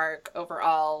character arc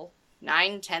overall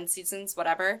 9, 10 seasons,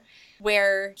 whatever,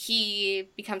 where he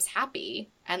becomes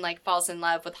happy and, like, falls in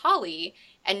love with Holly,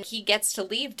 and he gets to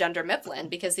leave Dunder Mifflin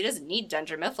because he doesn't need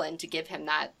Dunder Mifflin to give him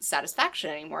that satisfaction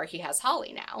anymore. He has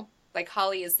Holly now. Like,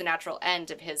 Holly is the natural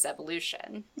end of his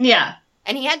evolution. Yeah.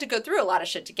 And he had to go through a lot of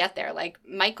shit to get there. Like,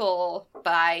 Michael,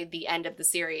 by the end of the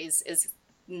series, is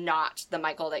not the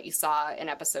Michael that you saw in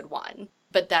episode 1.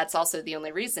 But that's also the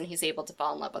only reason he's able to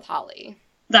fall in love with Holly.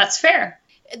 That's fair.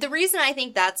 The reason I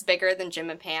think that's bigger than Jim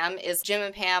and Pam is Jim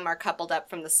and Pam are coupled up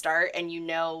from the start, and you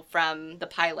know from the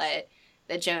pilot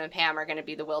that Jim and Pam are going to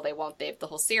be the will they won't they of the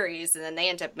whole series, and then they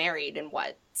end up married in,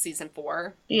 season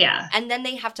 4? Yeah. And then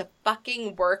they have to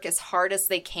fucking work as hard as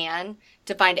they can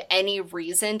to find any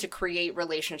reason to create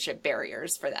relationship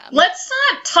barriers for them. Let's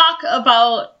not talk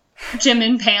about Jim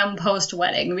and Pam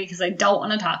post-wedding, because I don't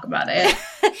want to talk about it.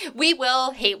 We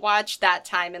will hate watch that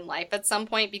time in life at some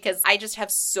point, because I just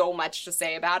have so much to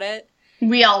say about it.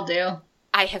 We all do.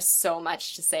 I have so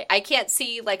much to say. I can't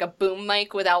see, like, a boom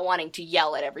mic without wanting to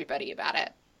yell at everybody about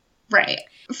it. Right.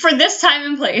 For this time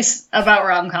and place about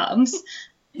rom-coms,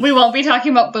 we won't be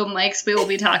talking about boom mics. We will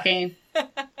be talking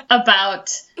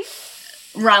about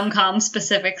rom-com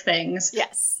specific things.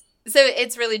 Yes. So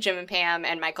it's really Jim and Pam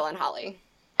and Michael and Holly.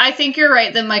 I think you're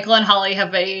right that Michael and Holly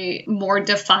have a more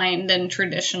defined and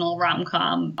traditional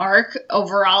rom-com arc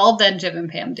overall than Jim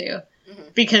and Pam do.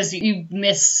 Because you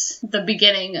miss the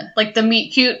beginning. Like, the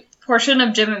meet cute portion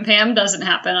of Jim and Pam doesn't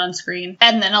happen on screen.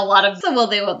 And then a lot of the will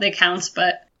they won't they counts,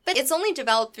 but... But it's only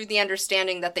developed through the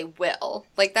understanding that they will.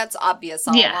 Like, that's obvious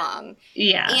all along.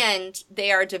 Yeah. And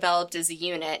they are developed as a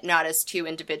unit, not as two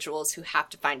individuals who have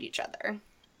to find each other.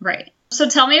 Right. So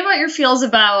tell me about your feels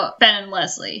about Ben and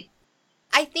Leslie.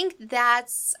 I think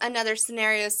that's another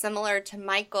scenario similar to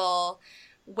Michael,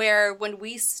 where when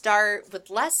we start with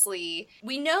Leslie,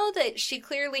 we know that she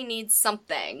clearly needs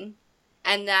something,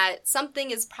 and that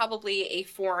something is probably a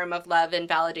form of love and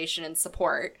validation and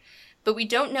support, but we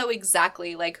don't know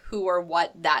exactly, like, who or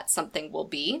what that something will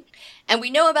be. And we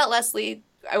know about Leslie,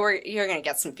 you're going to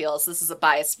get some feels, this is a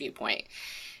biased viewpoint,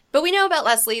 but we know about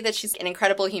Leslie that she's an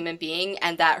incredible human being,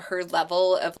 and that her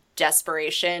level of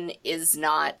desperation is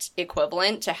not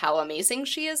equivalent to how amazing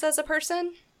she is as a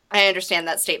person. I understand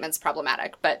that statement's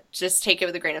problematic, but just take it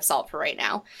with a grain of salt for right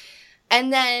now.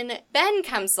 And then Ben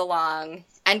comes along,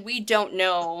 and we don't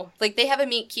know, like, they have a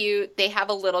meet cute, they have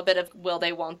a little bit of will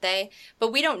they, won't they,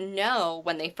 but we don't know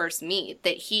when they first meet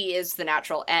that he is the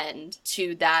natural end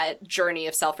to that journey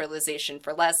of self-realization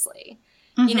for Leslie.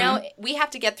 Mm-hmm. You know, we have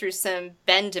to get through some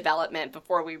Ben development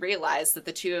before we realize that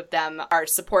the two of them are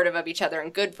supportive of each other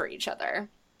and good for each other.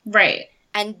 Right.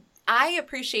 And I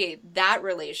appreciate that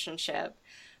relationship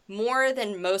more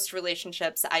than most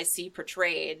relationships I see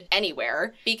portrayed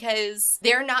anywhere, because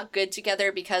they're not good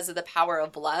together because of the power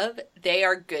of love. They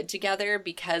are good together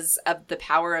because of the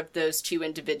power of those two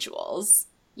individuals.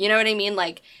 You know what I mean?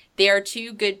 Like, they are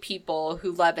two good people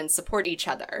who love and support each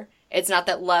other. It's not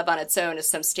that love on its own is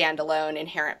some standalone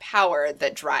inherent power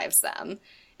that drives them.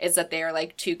 It's that they are,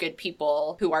 like, two good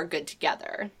people who are good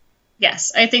together.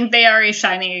 Yes, I think they are a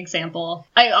shining example.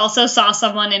 I also saw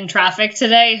someone in traffic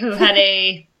today who had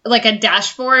a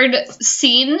dashboard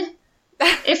scene,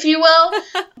 if you will,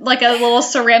 like a little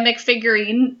ceramic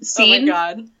figurine scene. Oh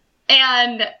my god.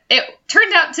 And it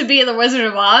turned out to be the Wizard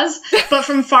of Oz, but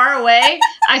from far away,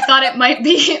 I thought it might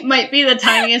be the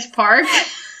tiniest park.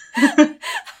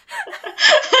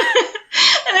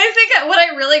 And I think what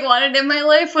I really wanted in my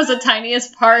life was a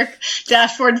tiniest park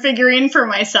dashboard figurine for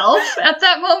myself at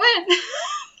that moment.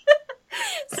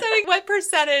 So So what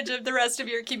percentage of the rest of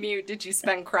your commute did you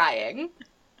spend crying?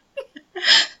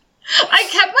 I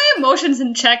kept my emotions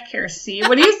in check here, C.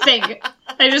 What do you think?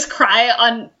 I just cry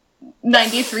on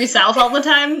 93 South all the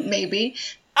time? Maybe.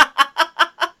 I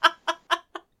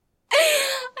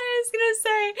was gonna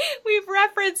say, we've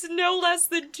referenced no less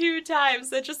than 2 times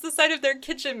that just the sight of their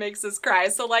kitchen makes us cry.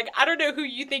 So, like, I don't know who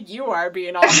you think you are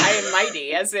being all high and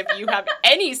mighty, as if you have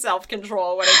any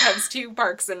self-control when it comes to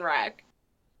Parks and Rec.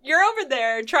 You're over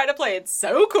there trying to play it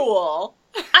so cool.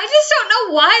 I just don't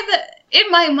know why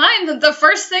in my mind, the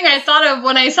first thing I thought of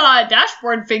when I saw a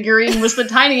dashboard figurine was the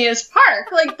tiniest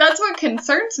park. Like, that's what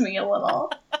concerns me a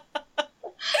little.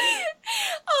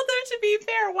 Although, to be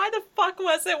fair, why the fuck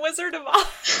was it Wizard of Oz?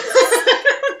 I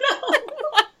don't know.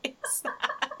 What is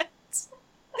that?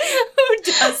 Who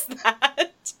does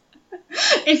that?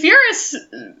 If you're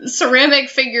a ceramic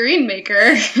figurine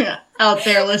maker out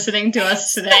there listening to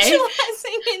us today,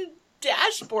 specializing in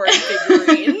dashboard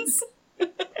figurines,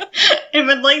 and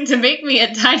would like to make me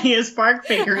a tiniest park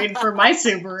figurine for my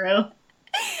Subaru,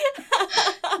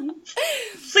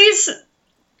 please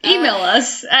email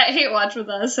us at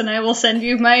HateWatchWithUs, and I will send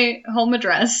you my home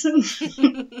address.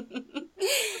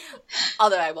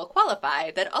 Although I will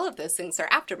qualify that all of those things are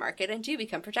aftermarket and do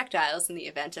become projectiles in the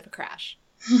event of a crash.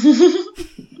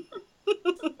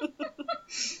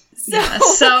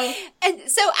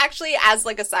 So actually, as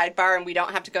like a sidebar, and we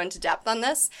don't have to go into depth on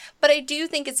this, but I do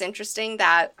think it's interesting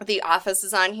that The Office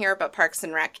is on here, but Parks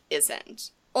and Rec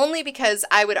isn't. Only because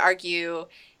I would argue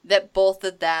that both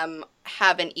of them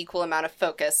have an equal amount of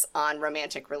focus on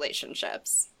romantic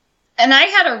relationships. And I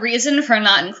had a reason for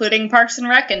not including Parks and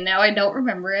Rec, and now I don't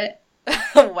remember it.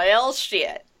 Well,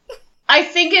 shit. I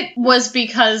think it was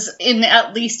because,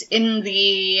 at least in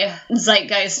the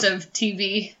zeitgeist of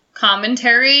TV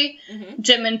commentary,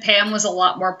 Jim and Pam was a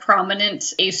lot more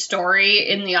prominent a story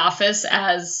in The Office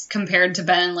as compared to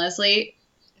Ben and Leslie.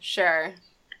 Sure.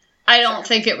 I don't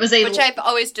think it was which I've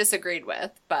always disagreed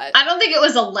with, but I don't think it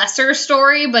was a lesser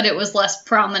story, but it was less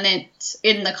prominent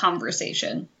in the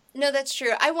conversation. No, that's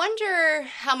true. I wonder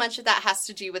how much of that has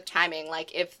to do with timing,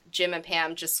 like if Jim and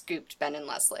Pam just scooped Ben and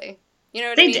Leslie. You know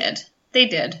what I mean? They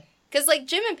did. Because, like,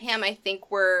 Jim and Pam, I think,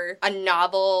 were a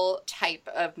novel type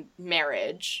of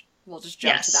marriage. We'll just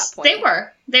jump to that point.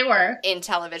 They were. In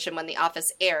television when The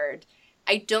Office aired.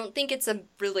 I don't think it's a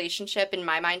relationship, in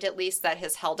my mind at least, that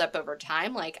has held up over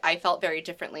time. Like, I felt very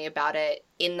differently about it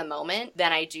in the moment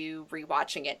than I do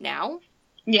rewatching it now.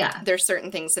 Yeah. There's certain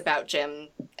things about Jim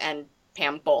and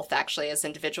Pam both, actually, as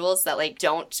individuals that, like,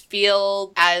 don't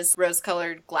feel as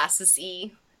rose-colored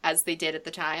glasses-y as they did at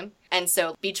the time. And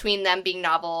so between them being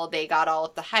novel, they got all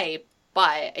of the hype,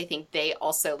 but I think they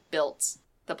also built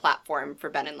the platform for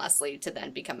Ben and Leslie to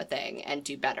then become a thing and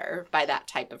do better by that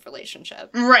type of relationship.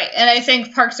 Right, and I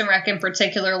think Parks and Rec in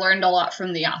particular learned a lot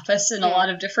from The Office in a lot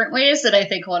of different ways, that I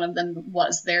think one of them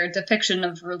was their depiction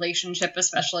of relationship,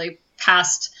 especially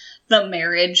past the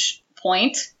marriage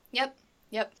point. Yep.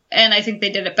 And I think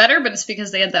they did it better, but it's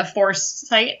because they had that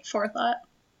forethought.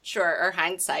 Sure, or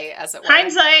hindsight, as it were.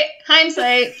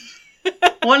 Hindsight.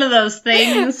 One of those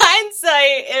things.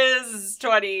 Hindsight is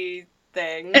 20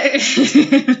 thing.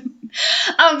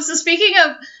 So speaking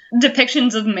of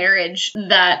depictions of marriage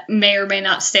that may or may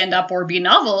not stand up or be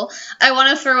novel, I want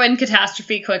to throw in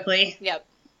Catastrophe quickly. Yep.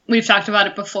 We've talked about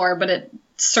it before, but it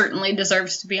certainly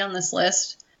deserves to be on this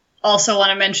list. Also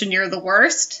want to mention You're the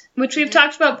Worst, which we've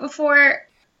talked about before.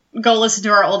 Go listen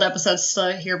to our old episodes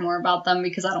to hear more about them,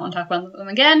 because I don't want to talk about them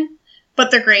again. But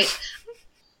they're great.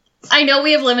 I know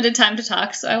we have limited time to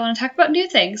talk, so I want to talk about new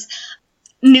things.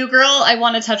 New Girl, I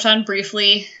want to touch on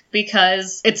briefly,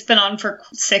 because it's been on for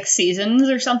 6 seasons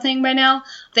or something by now.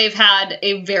 They've had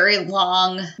a very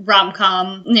long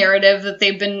rom-com narrative that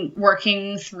they've been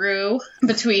working through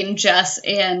between Jess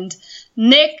and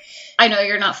Nick. I know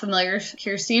you're not familiar,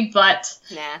 Kirsty, but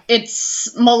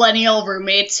It's millennial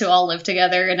roommates who all live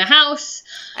together in a house.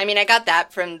 I mean, I got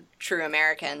that from True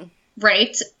American.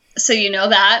 Right. So you know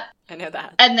that. I know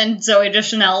that. And then Zoe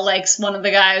Deschanel likes one of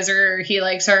the guys, or he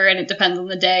likes her, and it depends on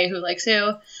the day who likes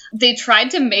who. They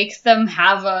tried to make them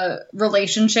have a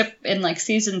relationship in, like,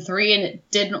 season 3, and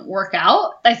it didn't work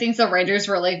out. I think the writers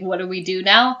were like, what do we do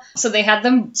now? So they had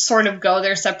them sort of go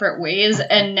their separate ways,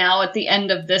 and now at the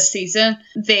end of this season,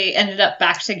 they ended up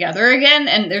back together again,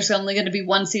 and there's only going to be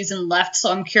 1 season left,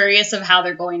 so I'm curious of how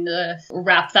they're going to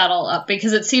wrap that all up,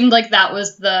 because it seemed like that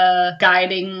was the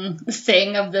guiding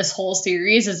thing of this whole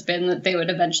series, has been that they would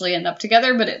eventually end up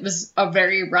together, but it was a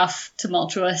very rough,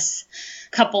 tumultuous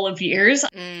couple of years.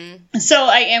 So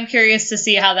I am curious to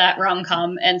see how that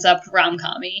rom-com ends up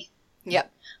rom-com-y.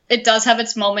 Yep. It does have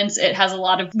its moments. It has a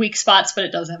lot of weak spots, but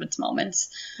it does have its moments.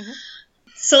 Mm-hmm.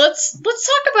 So let's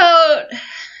talk about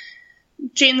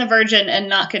Jane the Virgin and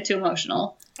not get too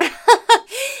emotional.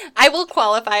 I will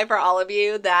qualify for all of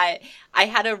you that I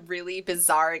had a really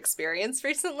bizarre experience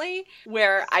recently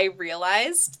where I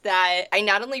realized that I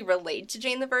not only relate to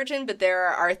Jane the Virgin, but there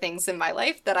are things in my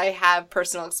life that I have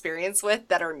personal experience with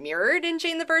that are mirrored in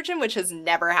Jane the Virgin, which has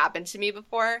never happened to me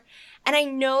before. And I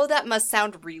know that must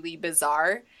sound really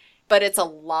bizarre, but it's a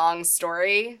long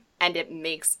story and it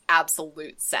makes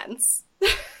absolute sense.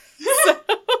 So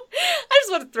I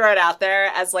just want to throw it out there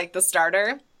as like the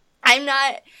starter. I'm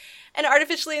not an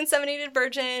artificially inseminated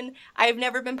virgin. I've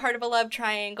never been part of a love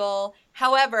triangle.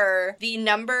 However, the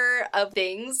number of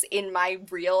things in my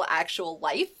real actual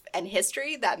life and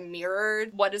history that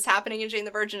mirrored what is happening in Jane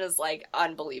the Virgin is like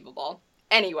unbelievable.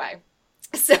 Anyway,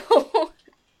 so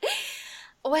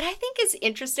what I think is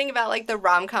interesting about like the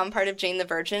rom-com part of Jane the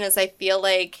Virgin is I feel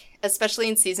like, especially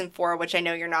in season 4, which I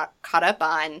know you're not caught up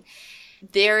on,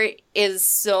 there is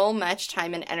so much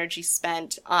time and energy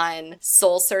spent on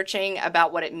soul searching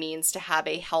about what it means to have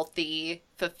a healthy,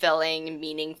 fulfilling,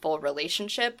 meaningful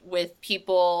relationship with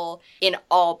people in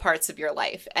all parts of your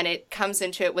life. And it comes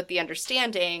into it with the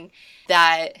understanding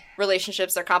that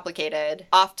relationships are complicated,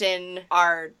 often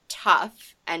are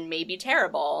tough and maybe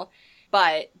terrible,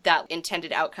 but that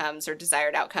intended outcomes or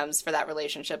desired outcomes for that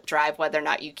relationship drive whether or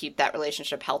not you keep that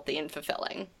relationship healthy and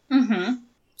fulfilling. Mm-hmm.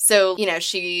 So, you know,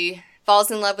 she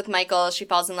falls in love with Michael. She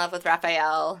falls in love with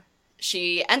Raphael.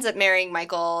 She ends up marrying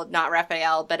Michael, not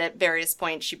Raphael, but at various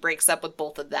points she breaks up with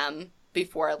both of them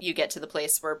before you get to the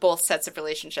place where both sets of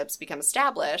relationships become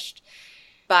established.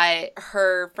 But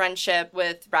her friendship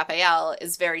with Raphael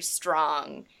is very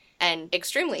strong and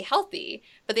extremely healthy,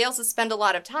 but they also spend a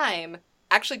lot of time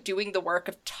actually doing the work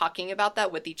of talking about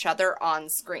that with each other on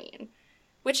screen,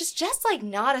 which is just like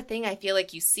not a thing I feel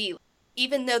like you see.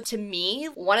 Even though, to me,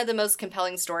 one of the most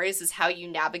compelling stories is how you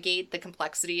navigate the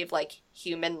complexity of, like,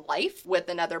 human life with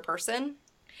another person.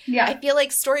 Yeah. I feel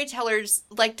like storytellers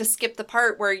like to skip the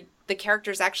part where the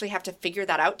characters actually have to figure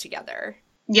that out together.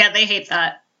 Yeah, they hate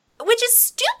that. Which is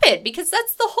stupid, because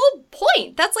that's the whole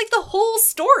point. That's, like, the whole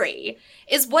story,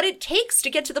 is what it takes to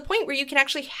get to the point where you can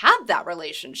actually have that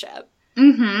relationship.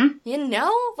 Mm-hmm. You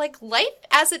know, like, life,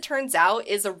 as it turns out,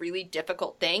 is a really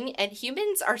difficult thing, and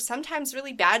humans are sometimes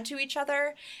really bad to each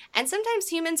other, and sometimes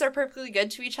humans are perfectly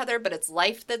good to each other, but it's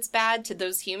life that's bad to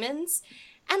those humans,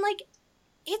 and, like,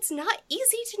 it's not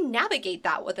easy to navigate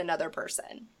that with another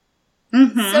person.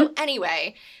 Mm-hmm. So,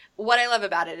 anyway, what I love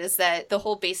about it is that the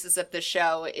whole basis of the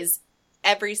show is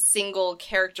every single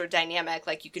character dynamic,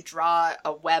 like, you could draw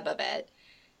a web of it.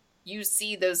 You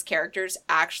see those characters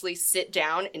actually sit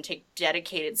down and take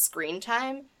dedicated screen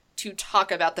time to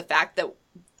talk about the fact that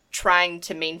trying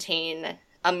to maintain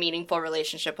a meaningful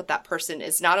relationship with that person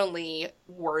is not only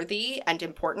worthy and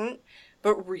important,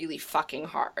 but really fucking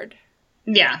hard.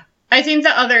 Yeah. I think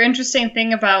the other interesting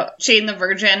thing about Jane the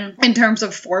Virgin in terms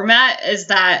of format is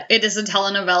that it is a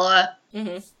telenovela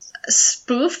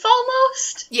spoof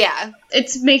almost. Yeah.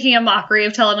 It's making a mockery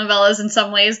of telenovelas in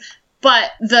some ways.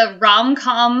 But the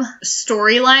rom-com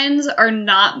storylines are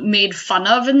not made fun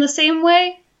of in the same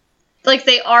way. Like,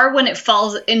 they are when it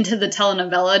falls into the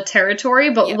telenovela territory,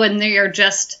 but when they are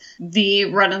just the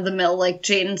run-of-the-mill, like,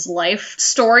 Jane's life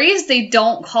stories, they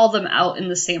don't call them out in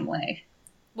the same way.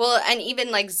 Well, and even,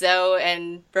 like, Zoe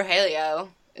and Rogelio,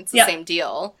 it's the same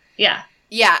deal. Yeah.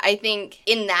 Yeah, I think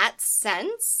in that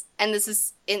sense, and this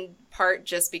is in part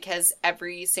just because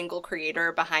every single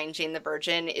creator behind Jane the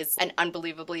Virgin is an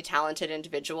unbelievably talented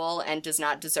individual and does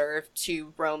not deserve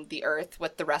to roam the earth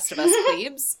with the rest of us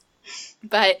plebes.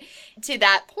 But to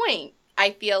that point,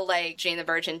 I feel like Jane the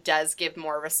Virgin does give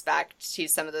more respect to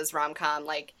some of those rom-com,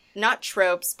 like, not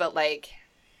tropes, but, like,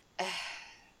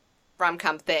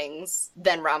 rom-com things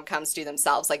than rom-coms do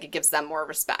themselves. Like, it gives them more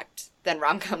respect than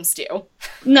rom-coms do.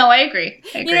 No, I agree.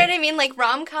 You know what I mean? Like,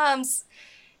 rom-coms,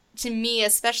 to me,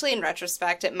 especially in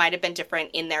retrospect, it might have been different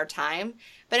in their time.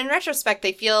 But in retrospect,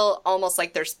 they feel almost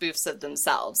like they're spoofs of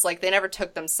themselves. Like, they never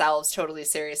took themselves totally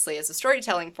seriously as a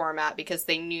storytelling format because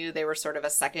they knew they were sort of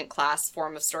a second-class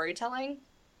form of storytelling.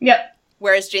 Yep.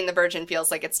 Whereas Jane the Virgin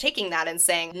feels like it's taking that and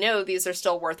saying, no, these are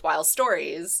still worthwhile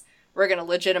stories. We're going to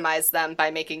legitimize them by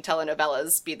making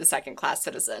telenovelas be the second-class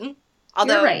citizen.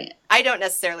 Although, you're right. I don't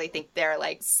necessarily think they're,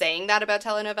 like, saying that about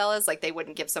telenovelas. Like, they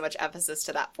wouldn't give so much emphasis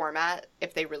to that format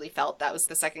if they really felt that was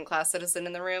the second-class citizen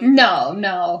in the room.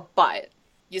 No. But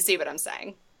you see what I'm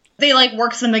saying. They, like,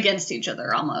 work them against each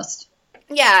other, almost.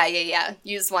 Yeah.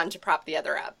 Use one to prop the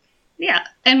other up. Yeah,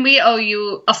 and we owe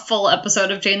you a full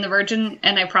episode of Jane the Virgin,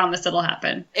 and I promise it'll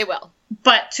happen. It will.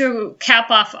 But to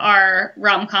cap off our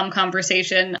rom-com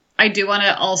conversation, I do want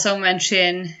to also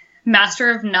mention Master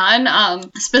of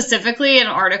None, specifically an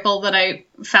article that I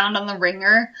found on The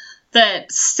Ringer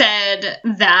that said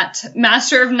that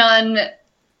Master of None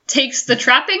takes the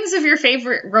trappings of your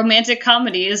favorite romantic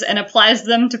comedies and applies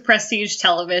them to prestige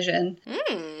television.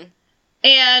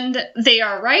 And they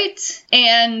are right,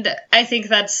 and I think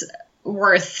that's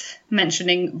worth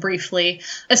mentioning briefly,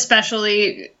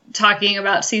 especially talking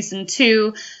about season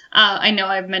 2. I know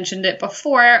I've mentioned it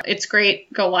before. It's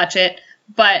great. Go watch it.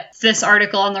 But this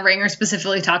article on The Ringer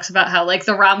specifically talks about how, like,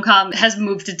 the rom-com has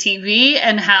moved to TV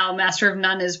and how Master of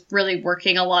None is really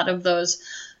working a lot of those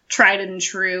tried and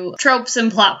true tropes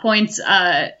and plot points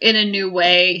in a new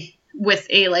way with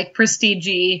a, like,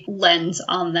 prestige-y lens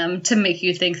on them to make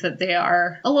you think that they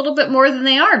are a little bit more than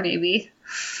they are, maybe.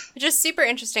 Which is super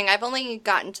interesting. I've only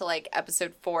gotten to, like,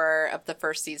 episode 4 of the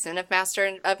first season of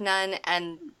Master of None,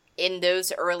 and in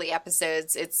those early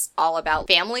episodes, it's all about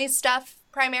family stuff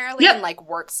primarily and, like,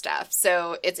 work stuff.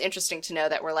 So it's interesting to know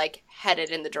that we're, like, headed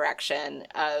in the direction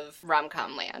of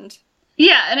rom-com land.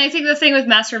 Yeah, and I think the thing with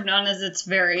Master of None is it's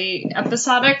very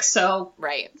episodic, so...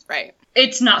 Right.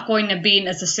 It's not going to be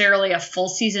necessarily a full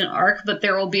season arc, but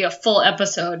there will be a full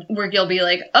episode where you'll be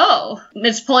like, oh,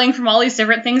 it's pulling from all these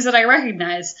different things that I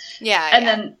recognize. Yeah. And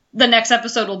then the next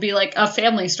episode will be like a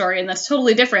family story, and that's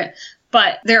totally different.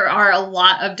 But there are a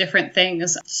lot of different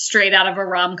things straight out of a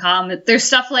rom-com. There's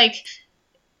stuff like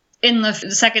in the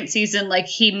second season, like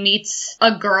he meets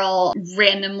a girl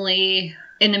randomly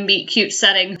in a meet-cute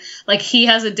setting. Like, he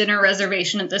has a dinner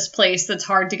reservation at this place that's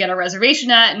hard to get a reservation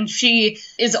at, and she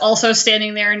is also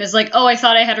standing there and is like, oh, I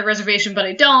thought I had a reservation, but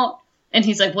I don't. And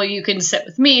he's like, well, you can sit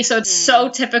with me. So it's so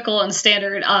typical and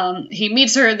standard. He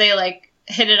meets her, they, like,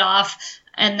 hit it off,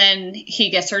 and then he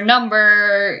gets her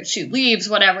number, she leaves,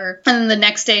 whatever. And then the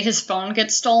next day, his phone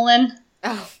gets stolen.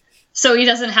 Oh. So he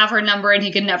doesn't have her number and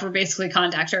he can never basically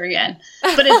contact her again.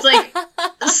 But it's like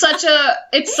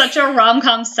such a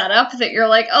rom-com setup that you're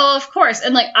like, oh, of course.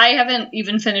 And like, I haven't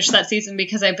even finished that season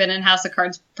because I've been in House of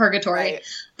Cards purgatory. Right.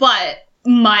 But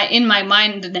in my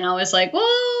mind now is like,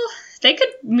 well, they could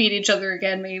meet each other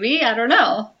again, maybe. I don't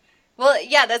know. Well,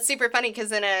 yeah, that's super funny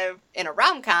because in a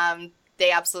rom-com,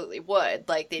 they absolutely would.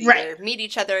 Like, they'd either meet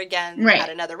each other again at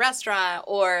another restaurant,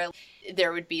 or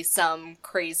there would be some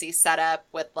crazy setup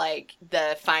with, like,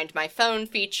 the Find My Phone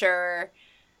feature.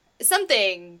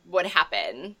 Something would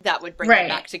happen that would bring them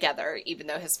back together, even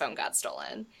though his phone got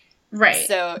stolen. Right.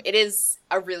 So it is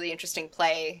a really interesting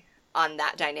play on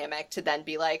that dynamic to then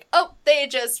be like, oh, they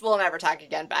just will never talk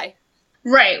again, bye.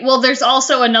 Right. Well, there's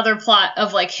also another plot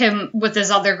of, like, him with this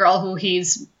other girl who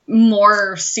he's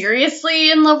more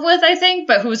seriously in love with, I think,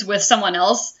 but who's with someone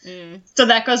else. So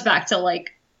that goes back to,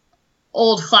 like,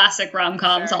 old classic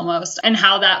rom-coms almost, and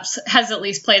how that has at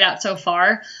least played out so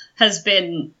far has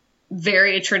been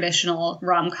very traditional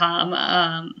rom-com,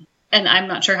 and I'm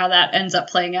not sure how that ends up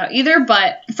playing out either,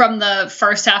 but from the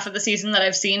first half of the season that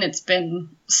I've seen, it's been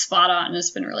spot on.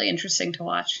 It's been really interesting to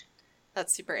watch.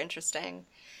 That's super interesting.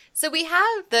 So we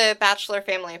have the Bachelor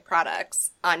family of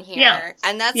products on here,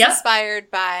 and that's inspired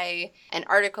by an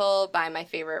article by my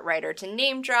favorite writer to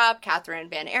name drop, Catherine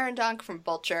Van Arendonk from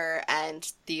Vulture and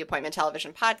the Appointment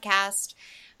Television podcast.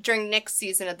 During Nick's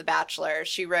season of The Bachelor,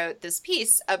 she wrote this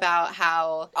piece about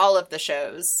how all of the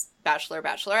shows, Bachelor,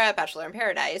 Bachelorette, Bachelor in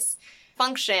Paradise,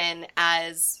 function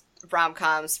as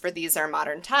rom-coms for these are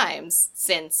modern times,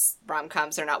 since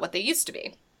rom-coms are not what they used to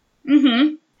be.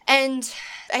 Mm-hmm. And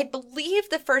I believe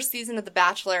the first season of The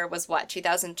Bachelor was,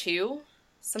 2002?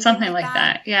 Something like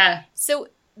that, yeah. So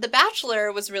The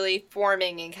Bachelor was really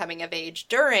forming and coming of age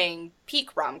during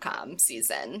peak rom-com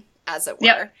season, as it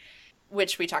were,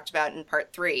 which we talked about in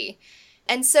part 3.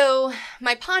 And so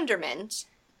my ponderment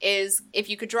is if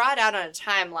you could draw it out on a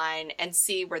timeline and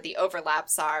see where the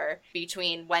overlaps are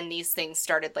between when these things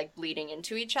started, like, bleeding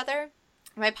into each other.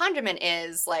 My ponderment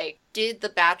is, like, did The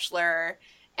Bachelor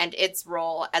and its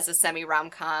role as a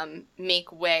semi-rom-com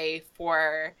make way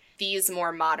for these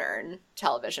more modern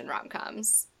television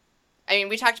rom-coms? I mean,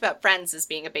 we talked about Friends as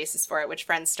being a basis for it, which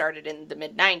Friends started in the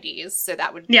mid-90s, so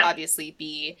that would obviously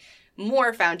be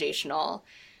more foundational.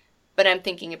 But I'm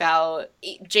thinking about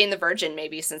Jane the Virgin,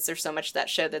 maybe, since there's so much of that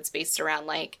show that's based around,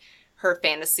 like, her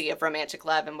fantasy of romantic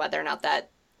love and whether or not that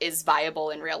is viable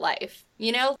in real life.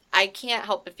 You know? I can't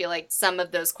help but feel like some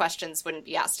of those questions wouldn't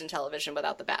be asked in television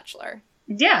without The Bachelor.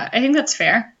 Yeah, I think that's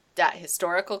fair. That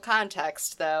historical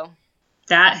context, though.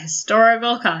 That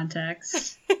historical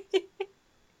context.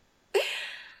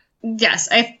 Yes,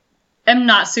 I am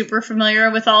not super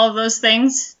familiar with all of those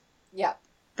things. Yeah.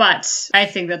 But I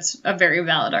think that's a very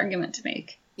valid argument to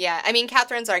make. Yeah, I mean,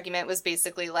 Catherine's argument was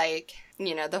basically like,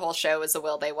 you know, the whole show is a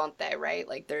will they, won't they, right?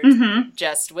 Like, they're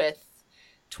just with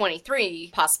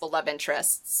 23 possible love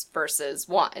interests versus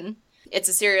 1. It's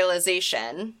a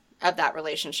serialization of that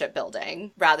relationship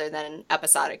building rather than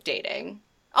episodic dating.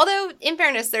 Although, in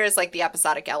fairness, there is, like, the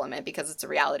episodic element because it's a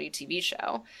reality TV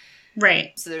show.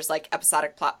 Right. So there's, like,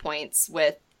 episodic plot points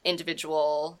with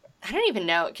individual, I don't even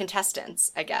know,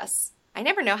 contestants, I guess. I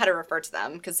never know how to refer to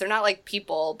them because they're not like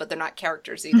people, but they're not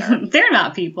characters either. They're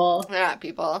not people. They're not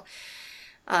people.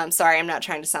 Sorry, I'm not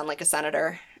trying to sound like a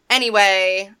senator.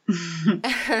 Anyway,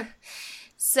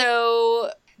 so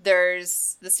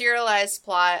there's the serialized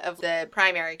plot of the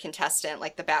primary contestant,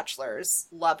 like the Bachelor's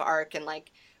love arc, and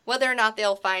like whether or not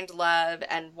they'll find love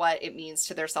and what it means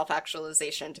to their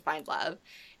self-actualization to find love.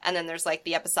 And then there's, like,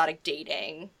 the episodic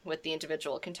dating with the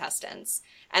individual contestants.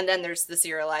 And then there's the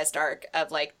serialized arc of,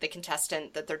 like, the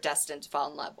contestant that they're destined to fall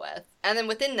in love with. And then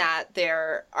within that,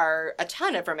 there are a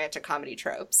ton of romantic comedy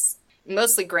tropes.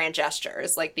 Mostly grand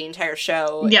gestures. Like, the entire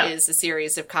show is a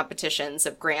series of competitions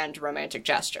of grand romantic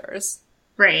gestures.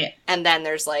 Right. And then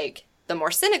there's, like, the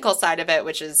more cynical side of it,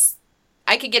 which is...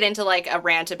 I could get into, like, a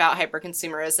rant about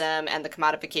hyperconsumerism and the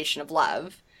commodification of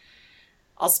love.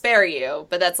 I'll spare you,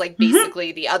 but that's, like,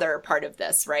 basically the other part of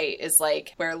this, right? Is,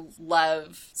 like, where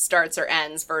love starts or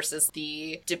ends versus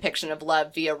the depiction of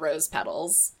love via rose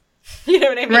petals. You know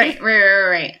what I mean?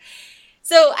 Right.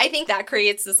 So I think that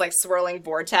creates this, like, swirling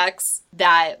vortex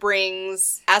that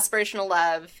brings aspirational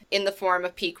love in the form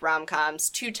of peak rom-coms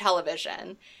to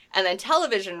television. And then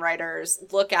television writers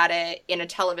look at it in a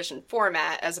television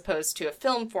format as opposed to a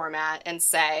film format and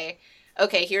say...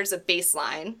 okay, here's a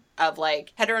baseline of,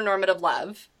 like, heteronormative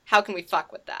love. How can we fuck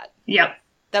with that? Yep.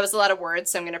 That was a lot of words,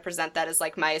 so I'm going to present that as,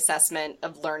 like, my assessment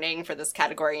of learning for this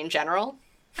category in general.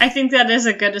 I think that is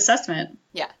a good assessment.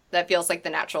 Yeah, that feels like the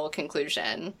natural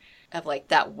conclusion of, like,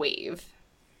 that wave.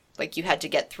 Like, you had to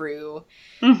get through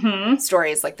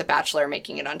stories like The Bachelor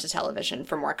making it onto television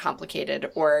for more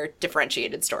complicated or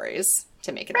differentiated stories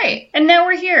to make it right. And now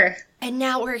we're here. And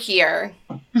now we're here.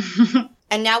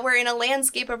 And now we're in a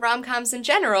landscape of rom-coms in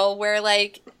general where,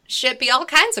 like, shit be all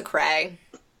kinds of cray.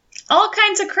 All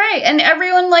kinds of cray, and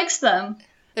everyone likes them.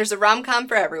 There's a rom-com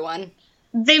for everyone.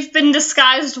 They've been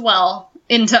disguised well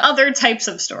into other types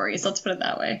of stories, let's put it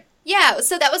that way. Yeah,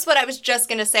 so that was what I was just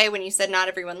going to say when you said not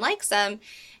everyone likes them,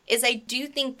 is I do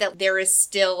think that there is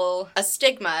still a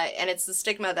stigma, and it's the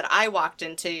stigma that I walked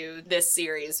into this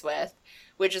series with,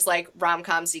 which is like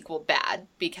rom-coms equal bad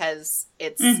because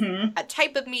it's a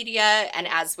type of media. And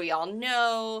as we all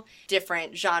know,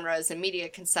 different genres and media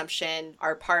consumption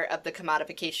are part of the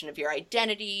commodification of your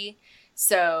identity.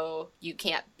 So you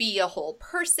can't be a whole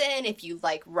person if you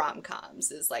like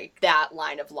rom-coms is like that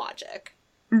line of logic.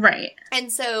 Right.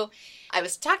 And so I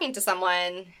was talking to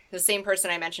someone, the same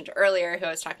person I mentioned earlier, who I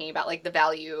was talking about like the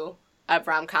value of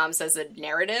rom-coms as a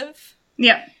narrative.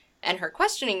 Yeah. And her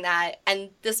questioning that,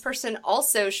 and this person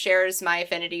also shares my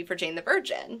affinity for Jane the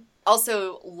Virgin,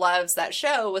 also loves that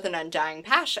show with an undying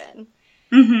passion.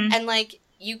 And, like,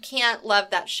 you can't love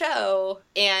that show,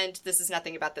 and this is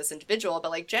nothing about this individual,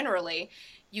 but, like, generally,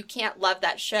 you can't love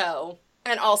that show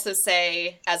and also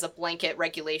say, as a blanket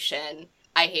regulation,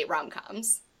 I hate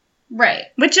rom-coms. Right.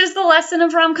 Which is the lesson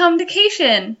of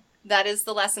rom-comdication. That is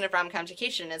the lesson of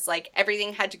rom-comdication, is like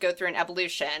everything had to go through an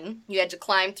evolution. You had to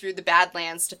climb through the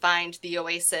Badlands to find the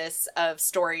oasis of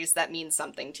stories that mean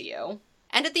something to you.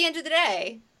 And at the end of the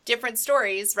day, different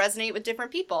stories resonate with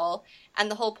different people.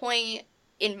 And the whole point,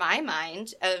 in my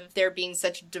mind, of there being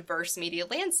such a diverse media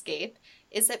landscape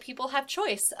is that people have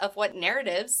choice of what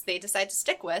narratives they decide to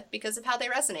stick with because of how they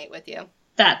resonate with you.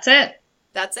 That's it.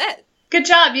 That's it. Good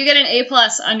job. You get an A+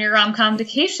 on your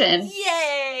rom-comdication.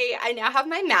 Yay! I now have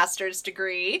my master's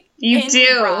degree in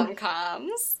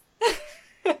rom-coms.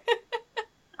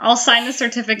 I'll sign the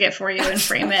certificate for you and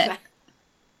frame it.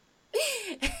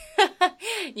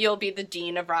 You'll be the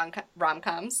dean of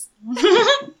rom-coms.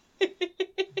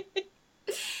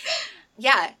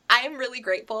 Yeah, I'm really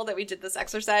grateful that we did this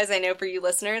exercise. I know for you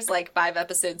listeners, like 5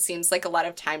 episodes seems like a lot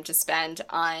of time to spend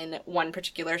on one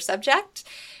particular subject.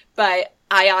 But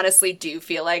I honestly do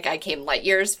feel like I came light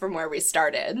years from where we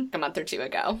started a month or 2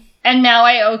 ago. And now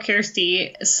I owe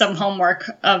Kirsty some homework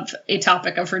of a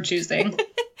topic of her choosing.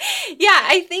 Yeah,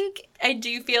 I think I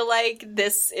do feel like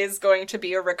this is going to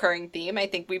be a recurring theme. I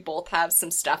think we both have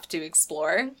some stuff to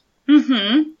explore.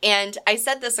 And I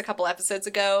said this a couple episodes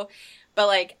ago, but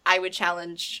like I would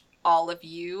challenge all of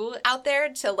you out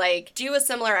there to, like, do a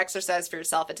similar exercise for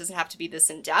yourself. It doesn't have to be this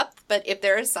in-depth, but if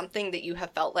there is something that you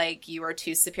have felt like you are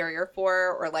too superior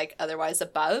for or, like, otherwise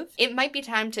above, it might be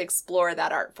time to explore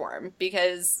that art form,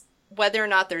 because whether or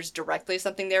not there's directly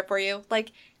something there for you,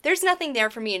 like, there's nothing there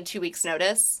for me in 2 weeks'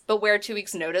 notice, but where 2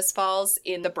 weeks' notice falls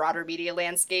in the broader media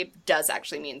landscape does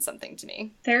actually mean something to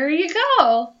me. There you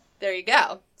go. There you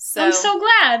go. So, I'm so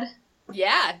glad.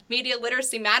 Yeah, media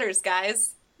literacy matters,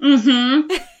 guys.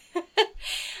 Mm-hmm.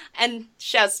 And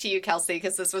shouts to you, Kelsey,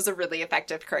 because this was a really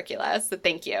effective curricula, so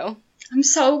thank you. I'm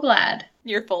so glad.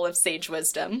 You're full of sage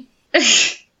wisdom.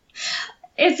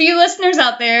 If you listeners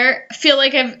out there feel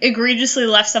like I've egregiously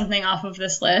left something off of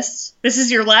this list, this is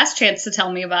your last chance to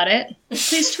tell me about it.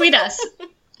 Please tweet us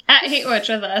at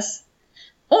HateWatchWithUs,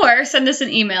 or send us an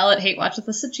email at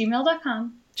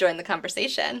hatewatchwithus@gmail.com. Join the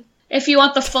conversation. If you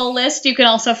want the full list, you can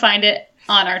also find it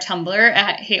on our Tumblr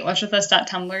at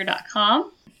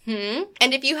hatewatchwithus.tumblr.com.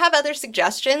 And if you have other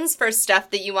suggestions for stuff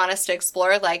that you want us to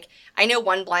explore, like, I know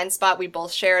one blind spot we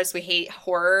both share is we hate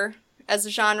horror as a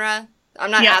genre.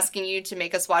 I'm not asking you to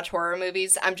make us watch horror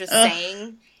movies. I'm just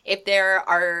saying, if there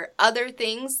are other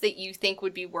things that you think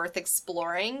would be worth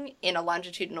exploring in a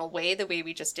longitudinal way, the way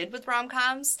we just did with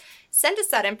rom-coms, send us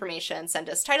that information. Send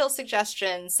us title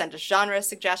suggestions. Send us genre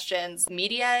suggestions.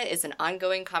 Media is an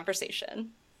ongoing conversation.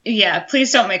 Yeah,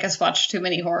 please don't make us watch too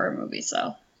many horror movies,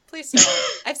 though. Please don't.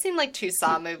 I've seen, like, 2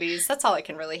 Saw movies. That's all I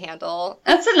can really handle.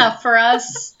 That's enough for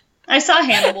us. I saw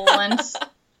Hannibal once.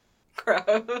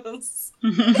 Gross.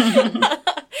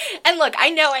 And look, I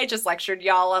know I just lectured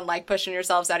y'all on, like, pushing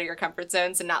yourselves out of your comfort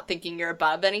zones and not thinking you're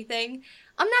above anything.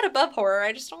 I'm not above horror.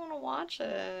 I just don't want to watch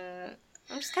it.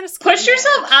 I'm just kind of scared. Push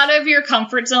yourself out of your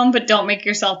comfort zone, but don't make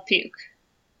yourself puke.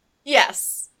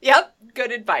 Yes. Yep.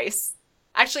 Good advice.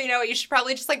 Actually, you know what? You should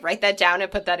probably just, like, write that down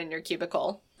and put that in your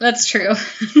cubicle. That's true.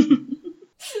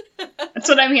 That's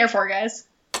what I'm here for, guys.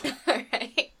 All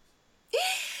right.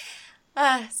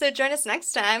 So join us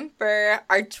next time for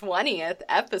our 20th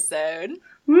episode.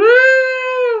 Woo!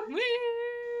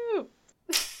 Woo!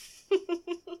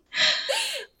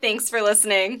 Thanks for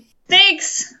listening.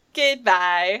 Thanks.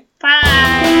 Goodbye. Bye.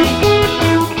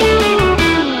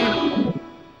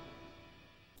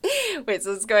 Wait,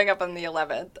 so it's going up on the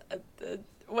 11th.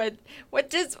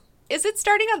 Is it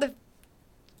starting on the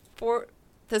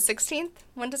 16th?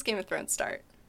 When does Game of Thrones start?